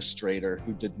administrator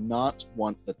who did not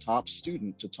want the top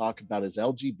student to talk about his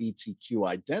LGBTQ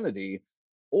identity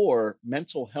or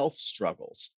mental health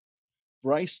struggles.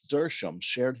 Bryce Dersham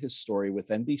shared his story with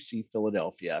NBC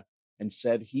Philadelphia and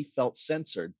said he felt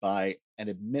censored by an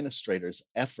administrator's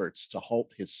efforts to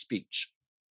halt his speech.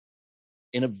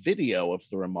 In a video of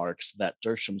the remarks that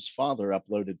Dersham's father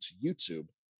uploaded to YouTube,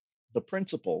 the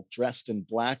principal, dressed in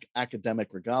black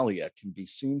academic regalia, can be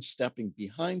seen stepping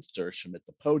behind Dersham at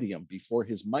the podium before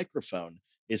his microphone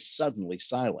is suddenly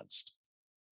silenced.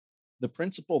 The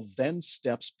principal then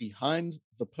steps behind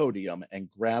the podium and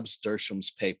grabs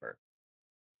Dersham's paper.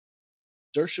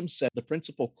 Dersham said the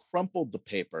principal crumpled the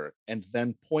paper and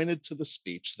then pointed to the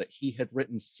speech that he had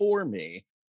written for me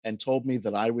and told me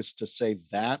that I was to say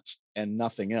that and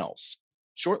nothing else.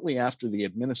 Shortly after the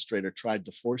administrator tried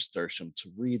to force Dersham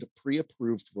to read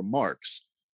pre-approved remarks,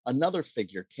 another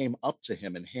figure came up to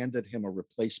him and handed him a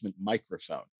replacement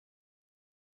microphone.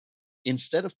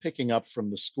 Instead of picking up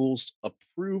from the school's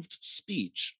approved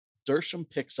speech, Dersham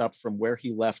picks up from where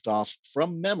he left off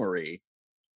from memory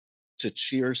to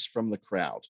cheers from the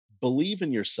crowd. Believe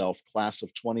in yourself, class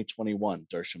of 2021,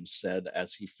 Dersham said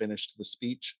as he finished the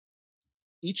speech.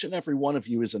 Each and every one of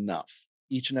you is enough.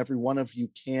 Each and every one of you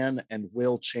can and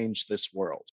will change this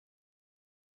world.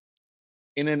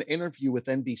 In an interview with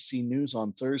NBC News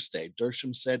on Thursday,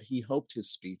 Dersham said he hoped his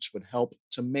speech would help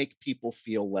to make people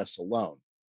feel less alone.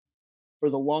 For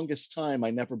the longest time,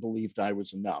 I never believed I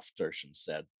was enough, Dersham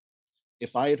said.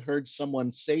 If I had heard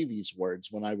someone say these words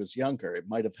when I was younger, it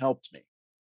might have helped me.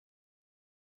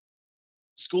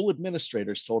 School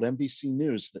administrators told NBC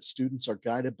News that students are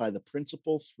guided by the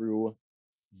principal through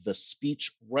the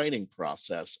speech writing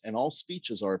process, and all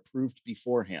speeches are approved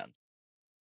beforehand.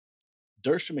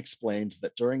 Dersham explained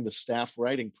that during the staff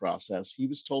writing process, he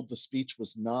was told the speech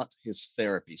was not his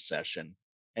therapy session,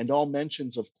 and all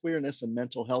mentions of queerness and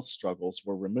mental health struggles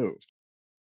were removed.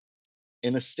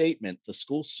 In a statement, the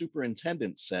school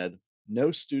superintendent said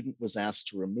no student was asked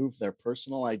to remove their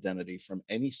personal identity from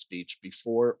any speech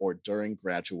before or during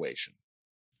graduation.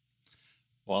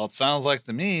 Well, it sounds like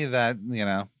to me that,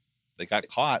 they got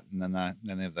caught and then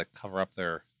they have to cover up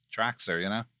their tracks there,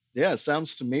 Yeah, it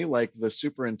sounds to me like the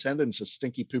superintendent's a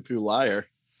stinky poo-poo liar.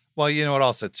 Well, you know what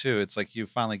also too, it's like you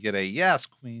finally get a yes,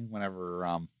 queen,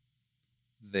 whenever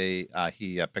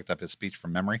he picked up his speech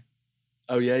from memory.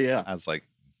 Oh, yeah. I was like,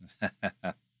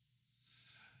 of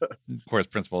course,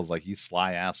 principal's like, you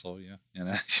sly asshole,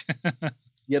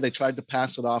 Yeah, they tried to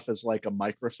pass it off as like a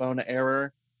microphone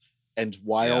error. And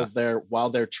while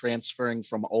they're transferring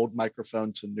from old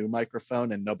microphone to new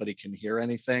microphone and nobody can hear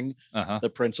anything,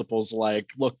 the principal's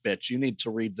like, look, bitch, you need to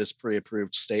read this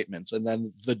pre-approved statement. And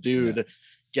then the dude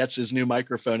gets his new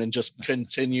microphone and just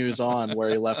continues on where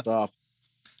he left off.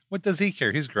 What does he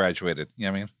care? He's graduated. You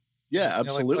know what I mean? Yeah,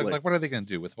 absolutely. Like what are they going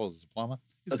to do? Withhold his diploma?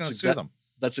 He's going to sue them.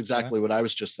 That's exactly what I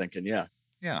was just thinking. Yeah.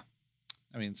 Yeah.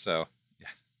 I mean, so, yeah.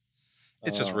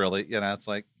 It's just really, it's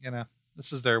like,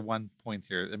 this is their one point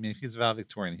here. I mean, if he's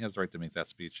valedictorian, he has the right to make that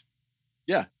speech.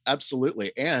 Yeah,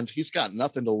 absolutely. And he's got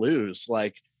nothing to lose.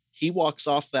 Like, he walks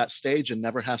off that stage and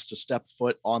never has to step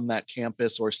foot on that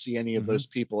campus or see any of those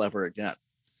people ever again.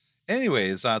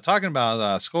 Anyways, talking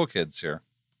about school kids here.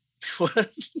 What?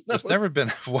 There's never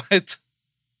been what?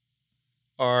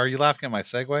 Are you laughing at my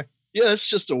segue? Yeah, it's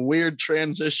just a weird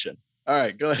transition. All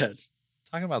right, go ahead.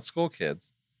 Talking about school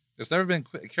kids. There's never been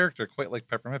a character quite like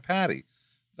Peppermint Patty.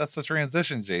 That's the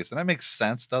transition, Jason. That makes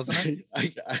sense, doesn't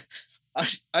it?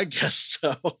 I guess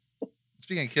so.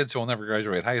 Speaking of kids who will never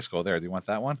graduate high school, do you want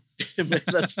that one?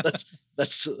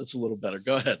 that's a little better.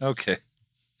 Go ahead. Okay.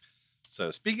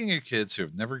 So, speaking of kids who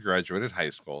have never graduated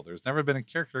high school, there's never been a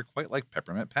character quite like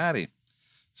Peppermint Patty.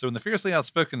 So, when the fiercely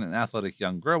outspoken and athletic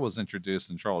young girl was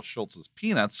introduced in Charles Schulz's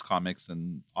Peanuts comics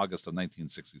in August of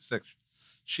 1966,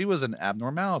 she was an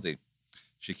abnormality.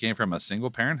 She came from a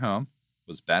single-parent home,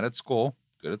 was bad at school,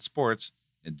 good at sports,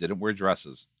 and didn't wear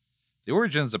dresses. The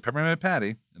origins of Peppermint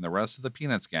Patty and the rest of the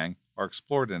Peanuts gang are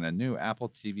explored in a new Apple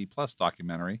TV Plus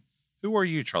documentary, Who Are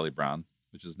You, Charlie Brown?,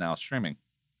 which is now streaming.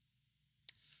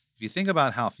 If you think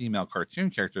about how female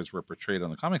cartoon characters were portrayed on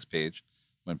the comics page,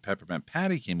 when Peppermint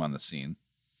Patty came on the scene,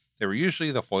 they were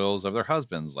usually the foils of their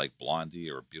husbands like Blondie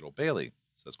or Beetle Bailey,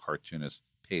 says cartoonist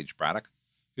Paige Braddock,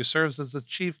 who serves as the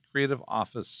chief creative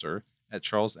officer at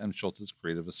Charles M. Schulz's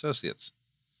Creative Associates.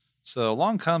 So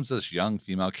along comes this young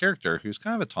female character who's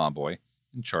kind of a tomboy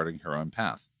and charting her own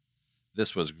path.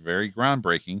 This was very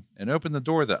groundbreaking and opened the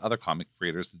door to other comic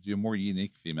creators to do more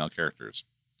unique female characters.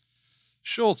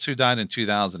 Schulz, who died in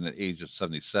 2000 at the age of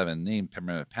 77, named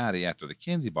Peppermint Patty after the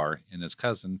candy bar and his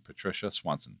cousin Patricia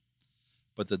Swanson.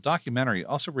 But the documentary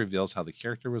also reveals how the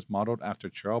character was modeled after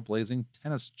trailblazing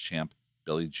tennis champ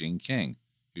Billie Jean King,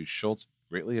 who Schulz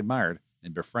greatly admired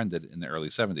and befriended in the early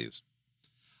 70s.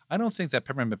 I don't think that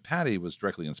Peppermint Patty was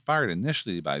directly inspired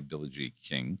initially by Billie Jean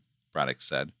King, Braddock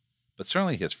said, but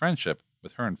certainly his friendship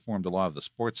with her informed a lot of the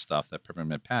sports stuff that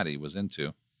Peppermint Patty was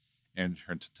into and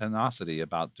her tenacity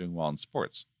about doing well in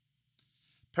sports.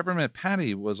 Peppermint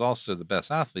Patty was also the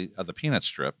best athlete of the Peanut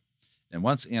strip and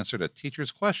once answered a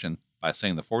teacher's question by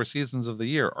saying the 4 seasons of the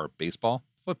year are baseball,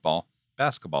 football,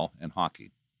 basketball, and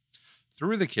hockey.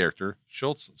 Through the character,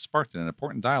 Schulz sparked an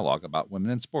important dialogue about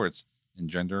women in sports and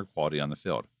gender equality on the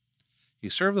field. He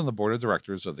served on the board of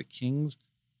directors of the King's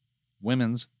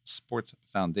Women's Sports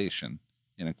Foundation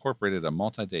and incorporated a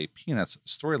multi-day Peanuts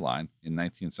storyline in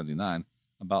 1979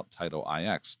 about Title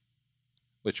IX,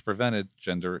 which prevented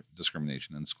gender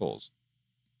discrimination in schools.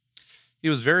 He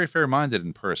was very fair-minded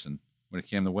in person when it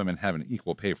came to women having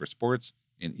equal pay for sports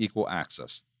and equal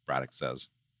access, Braddock says.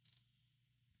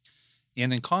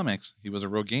 And in comics, he was a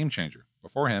real game changer.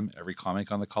 Before him, every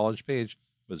comic on the college page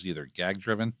was either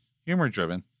gag-driven,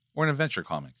 humor-driven, or an adventure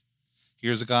comic.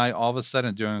 Here's a guy all of a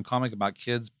sudden doing a comic about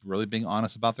kids really being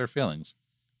honest about their feelings,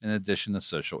 in addition to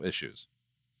social issues.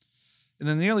 In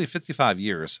the nearly 55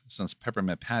 years since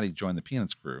Peppermint Patty joined the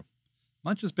Peanuts crew,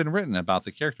 much has been written about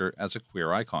the character as a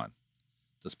queer icon.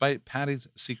 Despite Patty's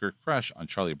secret crush on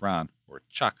Charlie Brown, or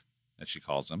Chuck, as she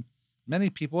calls him, many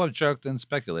people have joked and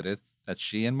speculated that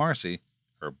she and Marcy,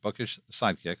 her bookish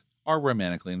sidekick, are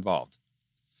romantically involved.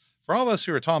 For all of us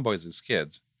who were tomboys as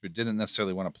kids, who didn't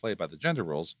necessarily want to play by the gender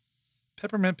rules,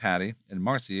 Peppermint Patty and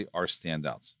Marcy are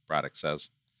standouts, Braddock says.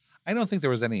 I don't think there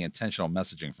was any intentional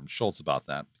messaging from Schultz about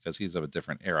that, because he's of a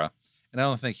different era, and I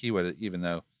don't think he would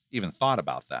even thought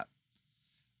about that.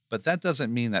 But that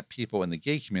doesn't mean that people in the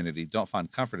gay community don't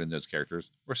find comfort in those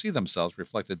characters or see themselves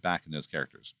reflected back in those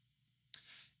characters.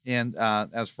 And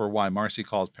as for why Marcy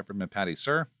calls Peppermint Patty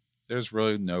Sir, there's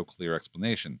really no clear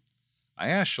explanation. I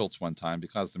asked Schultz one time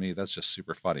because to me that's just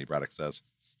super funny, Braddock says.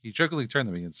 He jokingly turned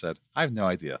to me and said, I have no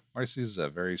idea. Marcy's a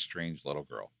very strange little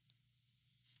girl.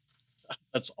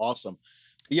 That's awesome.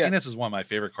 Yeah. Peanuts is one of my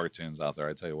favorite cartoons out there,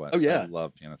 I tell you what. Oh, yeah. I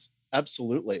love Peanuts.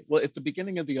 Absolutely. Well, at the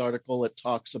beginning of the article, it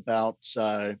talks about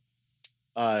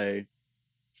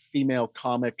female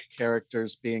comic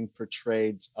characters being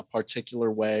portrayed a particular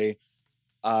way.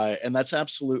 And that's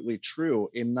absolutely true.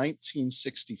 In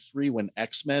 1963, when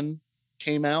X-Men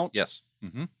came out, yes,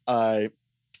 mm-hmm.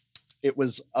 It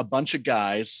was a bunch of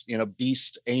guys,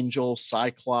 Beast, Angel,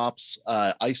 Cyclops,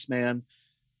 Iceman.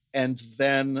 And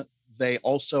then they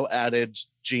also added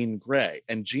Jean Grey.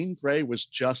 And Jean Grey was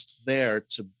just there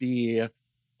to be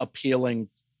appealing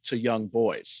to young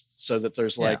boys. So that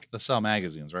there's to sell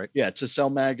magazines, right? Yeah, to sell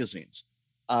magazines.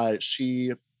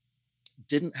 She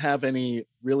didn't have any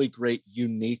really great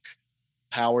unique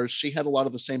powers. She had a lot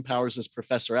of the same powers as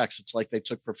Professor X. It's like they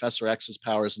took Professor X's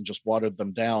powers and just watered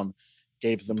them down,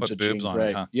 gave them to Jean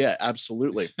Grey. Huh? Yeah,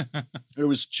 absolutely. It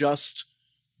was just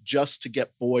to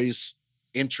get boys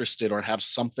interested or have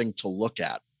something to look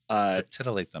at. To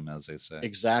titillate them, as they say.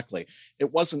 Exactly.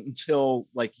 It wasn't until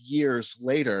years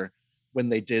later when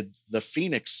they did the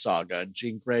Phoenix Saga,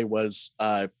 Jean Grey was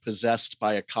possessed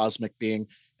by a cosmic being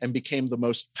and became the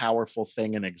most powerful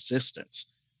thing in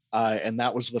existence. And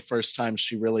that was the first time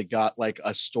she really got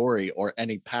a story or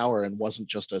any power and wasn't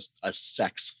just a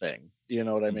sex thing. You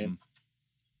know what I mean?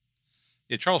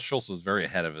 Yeah, Charles Schultz was very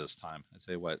ahead of his time. I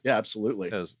tell you what. Yeah, absolutely.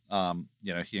 Because,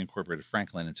 he incorporated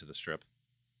Franklin into the strip.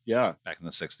 Yeah. Back in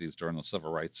the 60s during the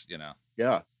civil rights,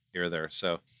 Yeah. Here there.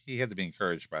 So he had to be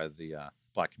encouraged by the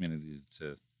Black community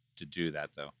to do that,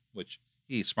 though, which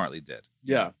he smartly did.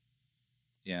 Yeah.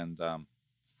 And,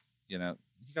 he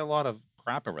got a lot of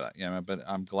crap over that, but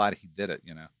I'm glad he did it,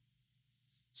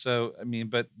 So,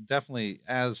 but definitely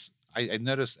as I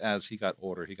noticed as he got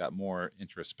older, he got more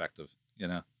introspective,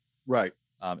 Right.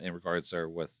 In regards there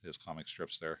with his comic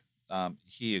strips there.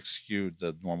 He eschewed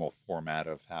the normal format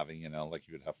of having, you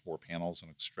would have 4 panels in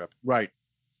a strip. Right.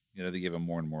 They give him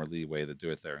more and more leeway to do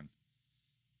it there. And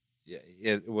yeah,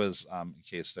 it was a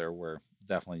case there where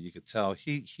definitely you could tell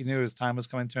he knew his time was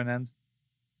coming to an end.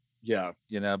 Yeah.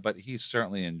 But he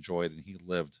certainly enjoyed and he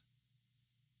lived,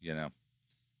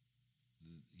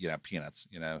 Peanuts,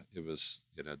 it was,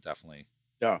 definitely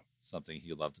something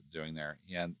he loved doing there.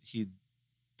 And he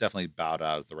definitely bowed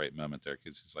out at the right moment there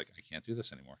because he's like, I can't do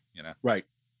this anymore, Right.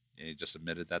 And he just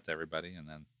admitted that to everybody. And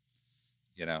then,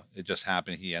 it just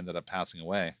happened. He ended up passing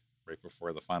away right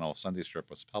before the final Sunday strip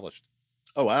was published.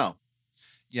 Oh, wow.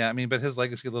 Yeah. But his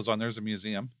legacy lives on. There's a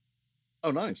museum. Oh,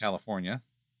 nice. In California.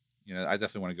 I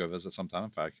definitely want to go visit sometime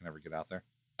if I can ever get out there.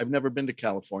 I've never been to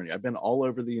California. I've been all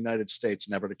over the United States,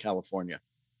 never to California.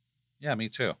 Yeah, me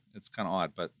too. It's kind of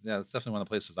odd, but yeah, it's definitely one of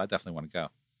the places I definitely want to go.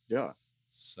 Yeah.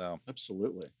 So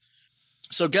absolutely.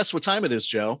 So guess what time it is,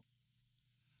 Joe?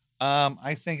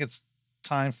 I think it's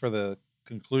time for the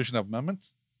conclusion of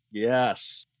Moment.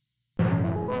 Yes.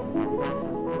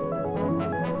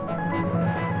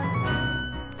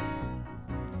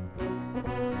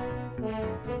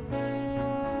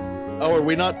 Oh, are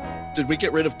we not? Did we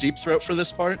get rid of Deep Throat for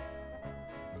this part?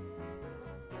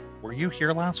 Were you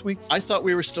here last week? I thought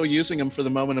we were still using him for the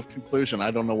moment of conclusion.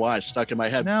 I don't know why. It's stuck in my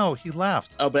head. No, he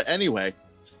left. Oh, but anyway.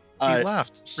 He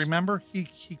left. Remember? He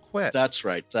quit. That's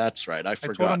right. I forgot.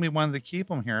 I told him we wanted to keep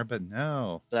him here, but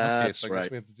no. That's so I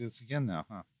guess we have to do this again now,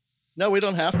 huh? No, we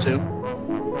don't have to.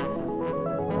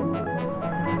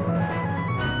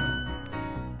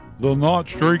 The Not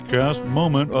Straightcast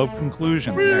moment of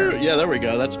conclusion. There. Yeah, there we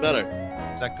go. That's better.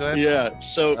 Is that good? Yeah.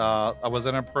 So was it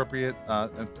an appropriate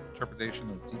interpretation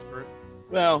of Deep Throat?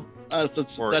 Well,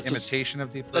 that's imitation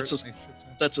of Deep Throat.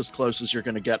 That's as close as you're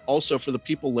going to get. Also, for the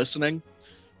people listening,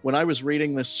 When I was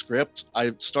reading this script,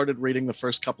 I started reading the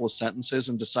first couple of sentences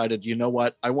and decided, you know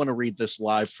what? I want to read this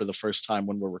live for the first time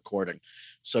when we're recording.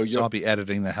 So I'll be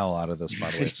editing the hell out of this, by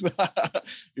the way. So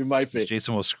you might be.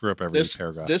 Jason will screw up every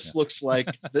paragraph. This looks like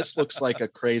a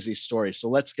crazy story. So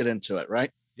let's get into it,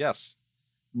 right? Yes.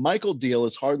 Michael Deal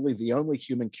is hardly the only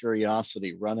human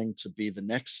curiosity running to be the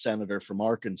next senator from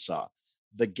Arkansas.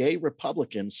 The gay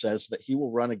Republican says that he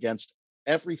will run against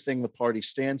everything the party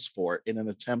stands for in an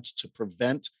attempt to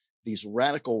prevent these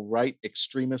radical right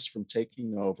extremists from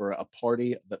taking over a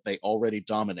party that they already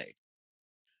dominate.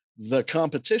 The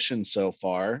competition so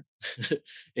far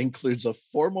includes a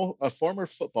former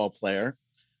football player,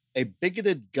 a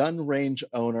bigoted gun range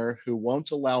owner who won't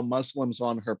allow Muslims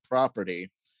on her property,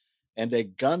 and a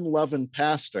gun-loving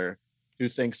pastor who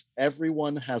thinks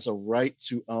everyone has a right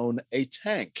to own a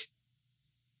tank.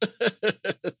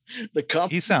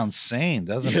 He sounds sane,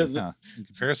 doesn't he? In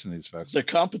comparison to these folks. The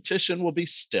competition will be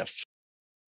stiff.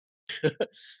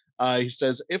 He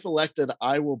says, if elected,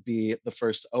 I will be the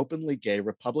first openly gay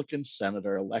Republican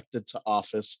senator elected to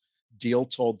office, Deal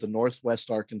told the Northwest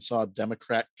Arkansas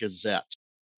Democrat Gazette.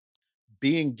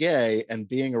 Being gay and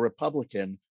being a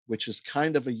Republican, which is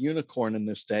kind of a unicorn in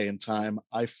this day and time,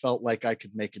 I felt like I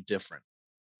could make a difference.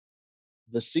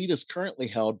 The seat is currently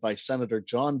held by Senator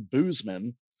John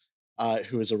Boozman,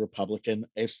 who is a Republican,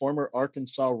 a former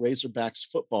Arkansas Razorbacks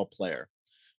football player.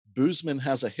 Boozman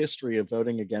has a history of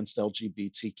voting against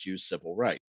LGBTQ civil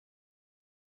rights.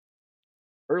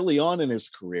 Early on in his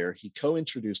career, he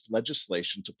co-introduced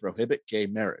legislation to prohibit gay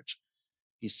marriage.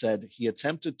 He said he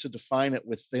attempted to define it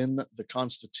within the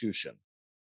Constitution.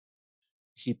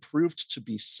 He proved to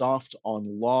be soft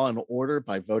on law and order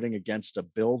by voting against a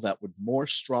bill that would more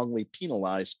strongly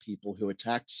penalize people who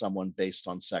attacked someone based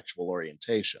on sexual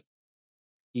orientation.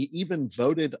 He even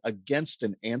voted against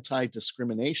an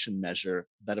anti-discrimination measure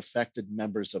that affected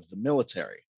members of the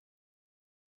military.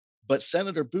 But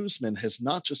Senator Boozman has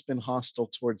not just been hostile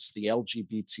towards the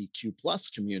LGBTQ plus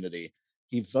community.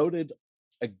 He voted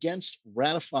against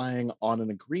ratifying on an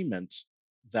agreement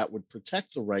that would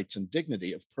protect the rights and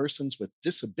dignity of persons with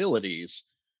disabilities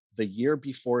the year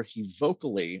before he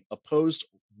vocally opposed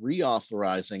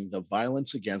reauthorizing the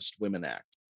Violence Against Women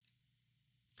Act.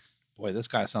 Boy, this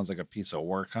guy sounds like a piece of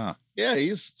work, huh? Yeah,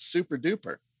 he's super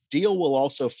duper. Deal will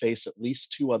also face at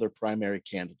least two other primary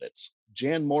candidates.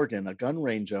 Jan Morgan, a gun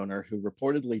range owner who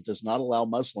reportedly does not allow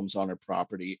Muslims on her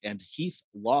property, and Heath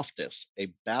Loftus,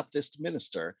 a Baptist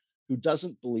minister who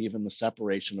doesn't believe in the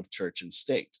separation of church and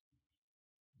state.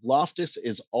 Loftus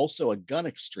is also a gun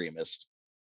extremist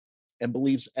and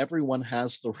believes everyone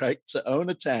has the right to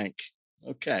own a tank.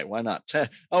 Okay, why not?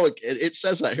 It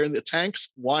says that here in the tanks.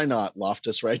 Why not?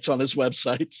 Loftus writes on his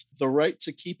website. The right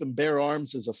to keep and bear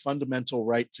arms is a fundamental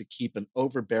right to keep an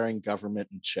overbearing government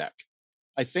in check.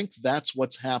 I think that's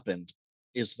what's happened,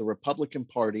 is the Republican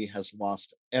Party has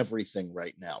lost everything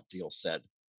right now, Deal said.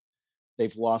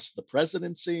 They've lost the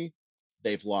presidency,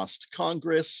 they've lost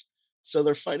Congress, so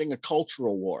they're fighting a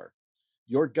cultural war.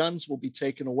 Your guns will be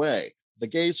taken away. The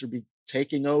gays will be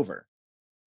taking over.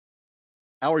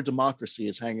 Our democracy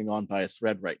is hanging on by a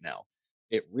thread right now.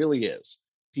 It really is.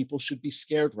 People should be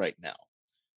scared right now.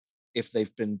 If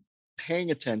they've been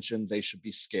paying attention, they should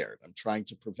be scared. I'm trying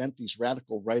to prevent these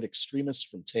radical right extremists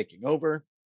from taking over.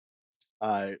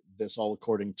 This all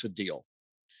according to Deal.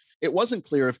 It wasn't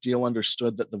clear if Deal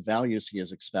understood that the values he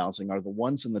is espousing are the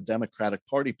ones in the Democratic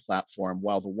Party platform,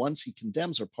 while the ones he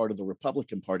condemns are part of the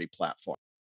Republican Party platform.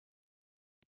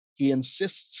 He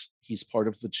insists he's part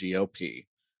of the GOP.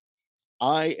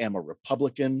 I am a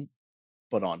Republican,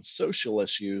 but on social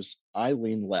issues, I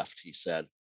lean left, he said.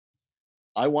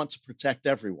 I want to protect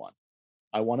everyone.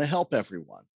 I want to help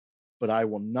everyone, but I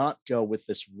will not go with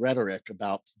this rhetoric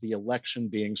about the election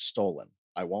being stolen.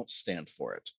 I won't stand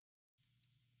for it.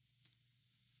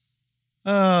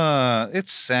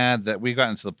 It's sad that we've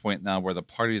gotten to the point now where the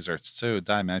parties are so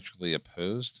diametrically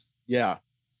opposed. Yeah.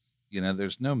 You know,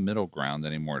 there's no middle ground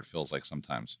anymore, it feels like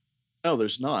sometimes. No,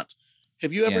 there's not.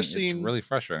 Have you ever seen... It's really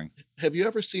frustrating. Have you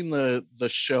ever seen the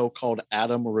show called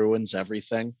Adam Ruins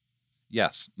Everything?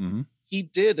 Yes. Mm-hmm. He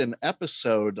did an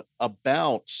episode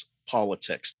about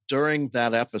politics. During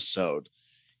that episode,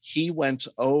 he went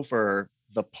over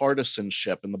the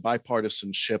partisanship and the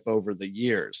bipartisanship over the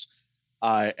years,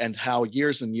 and how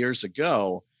years and years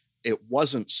ago, it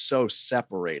wasn't so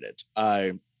separated.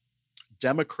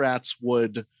 Democrats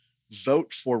would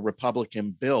vote for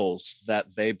Republican bills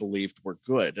that they believed were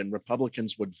good, and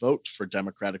Republicans would vote for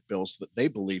Democratic bills that they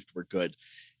believed were good.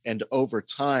 And over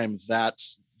time,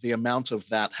 the amount of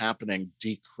that happening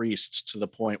decreased to the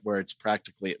point where it's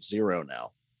practically at zero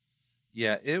now.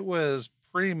 Yeah, it was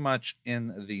pretty much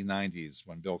in the 90s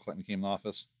when Bill Clinton came in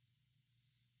office,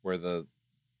 where the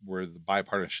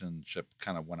bipartisanship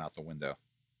kind of went out the window.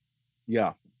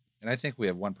 Yeah. And I think we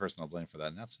have one person to blame for that,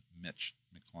 and that's Mitch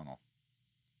McConnell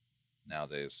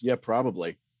nowadays. Yeah,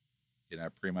 probably. You know,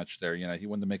 pretty much there. You know, he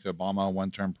wanted to make Obama a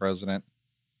one-term president.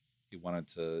 He wanted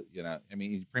to, you know, I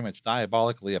mean, he's pretty much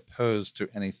diabolically opposed to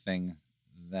anything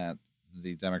that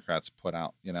the Democrats put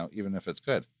out, you know, even if it's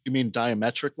good. You mean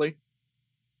diametrically?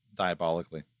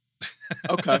 Diabolically.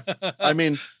 Okay. I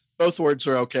mean, both words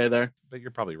are okay there. But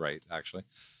you're probably right, actually.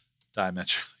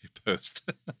 Diametrically opposed.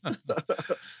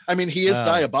 I mean, he is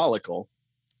diabolical.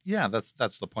 Yeah,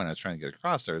 that's the point I was trying to get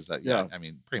across there, is that, Yeah. I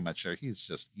mean, pretty much there, he's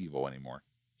just evil anymore.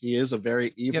 He is a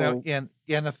very evil. You know,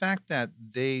 and the fact that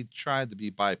they tried to be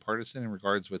bipartisan in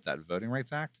regards with that Voting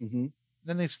Rights Act, Mhm.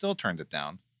 then they still turned it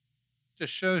down.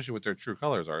 Just shows you what their true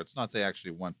colors are. It's not they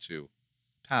actually want to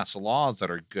pass laws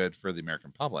that are good for the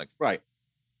American public. Right.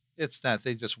 It's that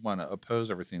they just want to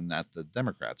oppose everything that the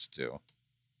Democrats do.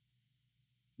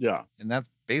 Yeah. And that's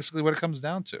basically what it comes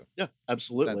down to. Yeah,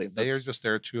 absolutely. That they are just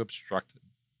there to obstruct,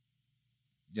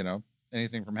 you know,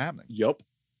 anything from happening. Yep.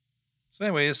 So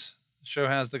anyways, the show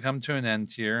has to come to an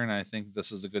end here, and I think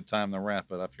this is a good time to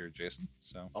wrap it up here, Jason.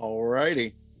 So, All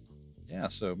righty. yeah,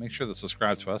 so make sure to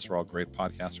subscribe to us where all great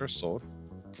podcasts are sold.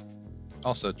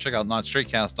 Also, check out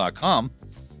NotStraightCast.com,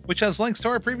 which has links to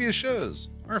our previous shows,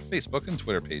 our Facebook and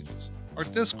Twitter pages, our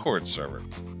Discord server,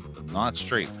 the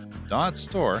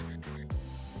NotStraight.store,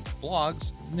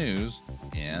 blogs, news,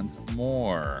 and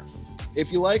more.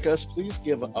 If you like us, please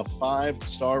give a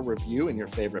 5-star review in your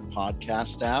favorite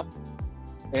podcast app.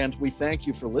 And we thank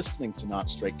you for listening to Not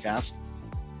Straight Cast.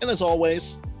 And as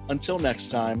always, until next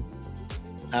time,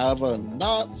 have a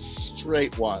not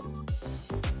straight one.